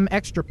want some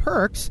extra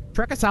perks,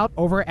 check us out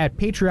over at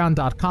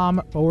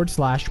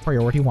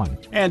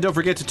patreon.com/priority1. And don't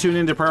forget to tune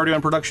in to Priority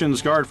One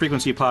Productions' Guard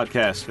Frequency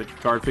podcast at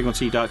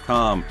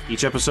guardfrequency.com.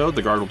 Each episode,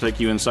 the Guard will take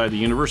you inside the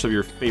universe of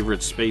your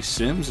favorite space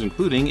sims,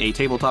 including a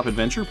tabletop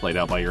adventure played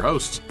out by your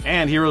hosts.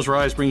 And Heroes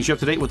Rise brings you up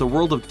to date with the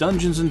world of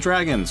Dungeons &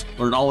 Dragons.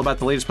 Learn all about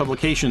the latest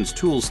publications,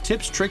 tools,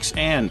 tips, tricks,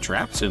 and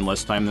traps in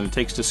less time than it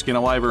takes to skin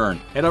a wyvern.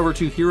 Head over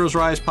to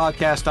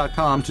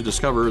heroesrisepodcast.com to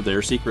discover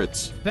their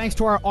secrets. Thanks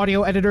to our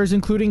audio editors,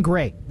 including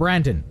Gray,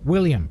 Brandon,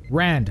 William,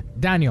 Rand,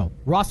 Daniel,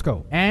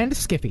 Roscoe, and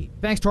Skiffy.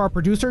 Thanks to our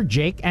producer,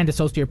 Jake, and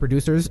associate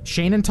producers,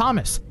 Shane and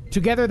Thomas.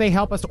 Together, they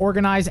help us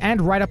organize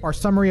and write up our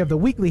summary of the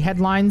weekly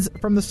headlines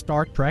from the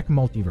Star Trek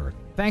multiverse.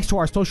 Thanks to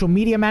our social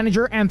media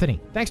manager,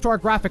 Anthony. Thanks to our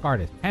graphic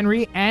artist,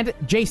 Henry and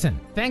Jason.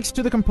 Thanks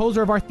to the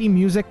composer of our theme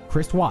music,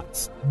 Chris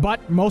Watts.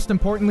 But most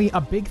importantly,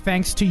 a big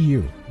thanks to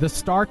you, the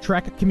Star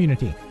Trek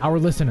community, our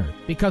listeners,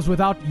 because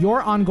without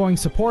your ongoing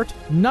support,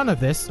 none of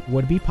this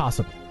would be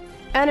possible.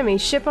 Enemy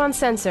ship on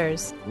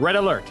sensors. Red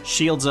alert.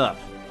 Shields up.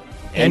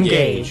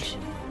 Engage.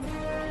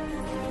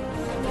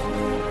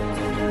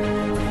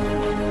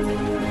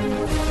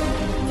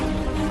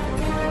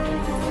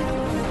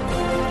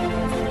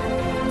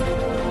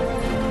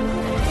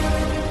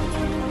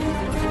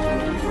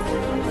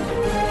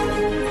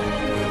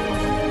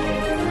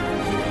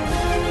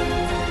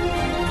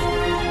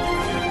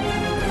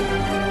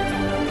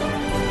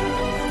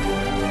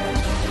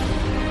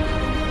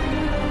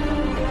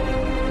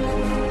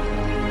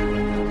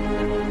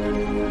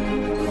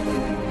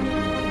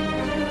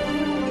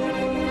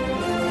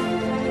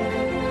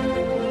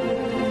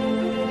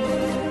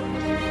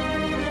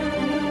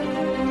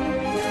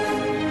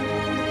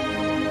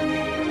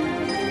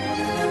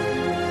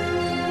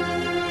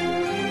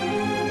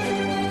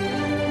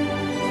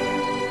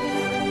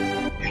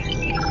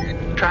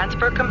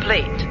 Transfer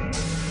complete.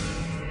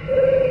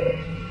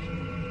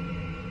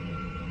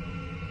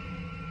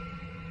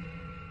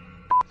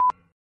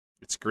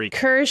 It's Greek.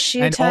 Curse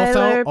you, And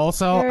Tyler.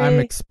 also, Perry. I'm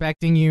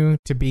expecting you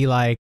to be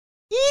like,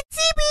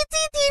 itsy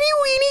bitsy teeny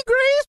weeny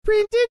Gray's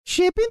printed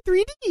ship in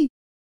 3D.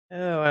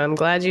 Oh, I'm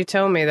glad you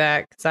told me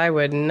that, because I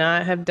would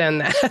not have done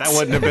that. That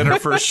wouldn't have been her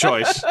first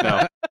choice.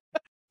 No.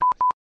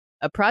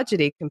 A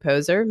prodigy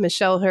composer,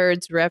 Michelle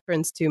Hurd's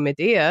reference to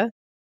Medea,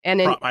 and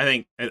an...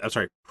 I'm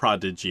sorry,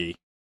 prodigy.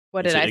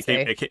 What did I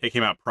say? It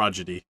came out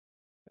prodigy.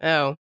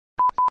 Oh.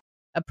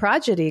 A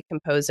prodigy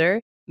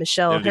composer,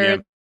 Michelle You did it Hurd...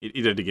 again. You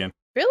did it again.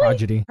 Really?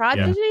 Prodigy.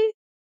 Prodigy?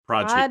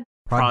 Prodigy.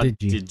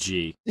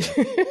 Prodigy.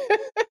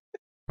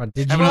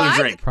 Prodigy. Have another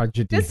drink.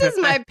 Prodigy. This is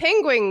my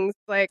penguins.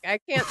 Like, I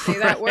can't say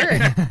that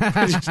word.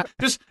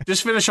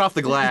 just finish off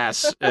the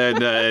glass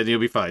and you'll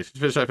be fine.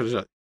 Finish off.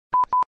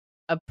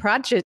 A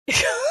project. Now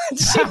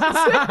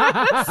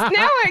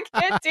I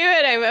can't do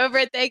it. I'm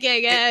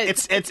overthinking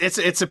it.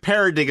 It's a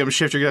paradigm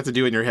shift you're gonna have to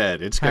do in your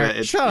head. It's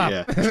gonna. Shut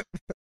up. Yeah.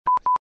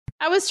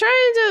 I was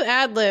trying to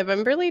ad lib.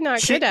 I'm really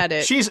not good at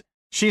it. She's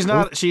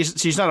not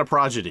a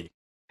prodigy.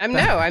 I'm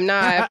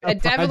not. I'm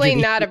definitely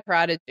prodigy. not a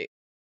prodigy.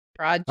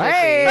 Prodigy.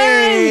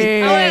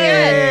 Hey! Oh my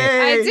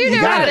god. I do You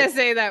know got how it. to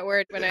say that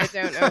word when I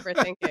don't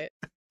overthink it.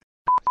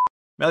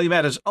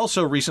 Melumat has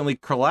also recently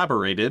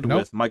collaborated Nope.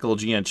 with Michael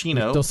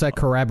Giacchino. You still said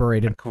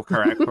corroborated.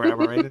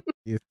 Corroborated.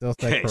 You still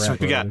said Okay, so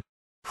we got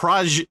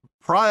corroborated.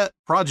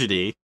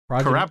 prodigy,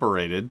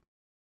 corroborated,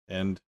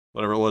 and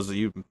whatever it was that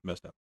you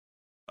messed up.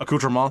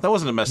 Accoutrement. That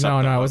wasn't a mess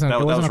up. No, though. it wasn't. That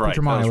It wasn't was right.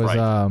 accoutrement. That It was was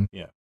right.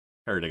 Yeah.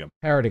 Paradigm.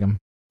 paradigm.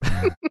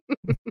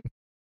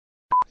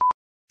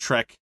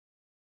 Trek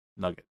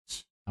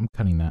Nuggets. I'm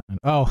cutting that.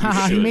 Oh,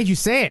 haha, he should. made you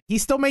say it. He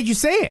still made you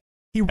say it.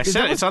 I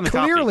said it. It's on the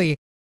copy. clearly,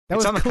 That It's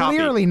was on the copy.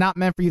 clearly not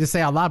meant for you to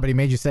say out loud, but he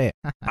made you say it.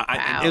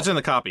 Wow. It's in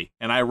the copy,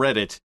 and I read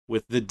it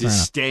with the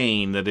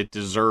disdain that it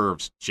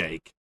deserves,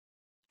 Jake.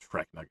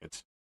 Trek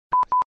Nuggets.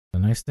 The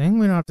nice thing,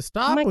 we don't have to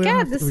stop. Oh my We don't god,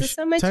 have to- this we is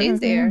so much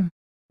technically- easier.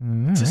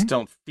 All Just right.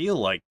 don't feel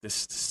like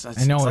this.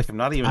 I know, It's like I'm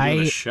not even doing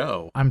a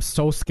show. I'm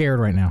so scared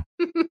right now.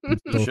 I'm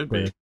so You should be.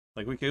 scared.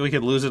 Like we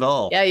could lose it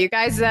all. Yeah, you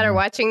guys that are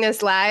watching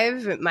this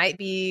live, it might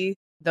be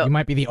the. You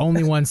might be the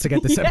only ones to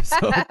get this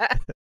episode.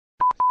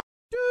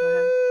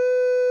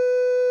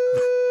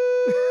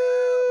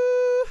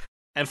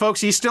 And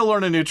folks, he's still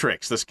learning new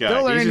tricks. This guy.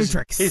 Still learning new He's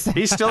tricks. He's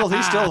still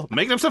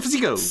making up stuff as he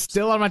goes.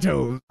 Still on my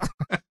toes.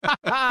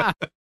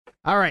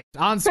 All right,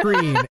 on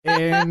screen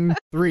in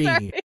 3.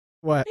 Sorry.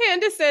 What?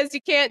 Panda says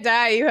you can't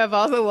die. You have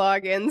all the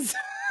logins.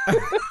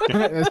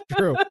 That's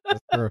true. That's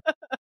true.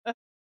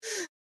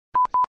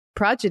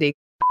 Prodigy.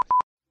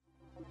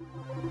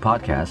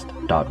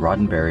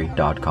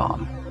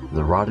 Podcast.roddenberry.com.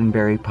 The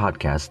Roddenberry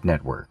Podcast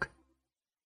Network.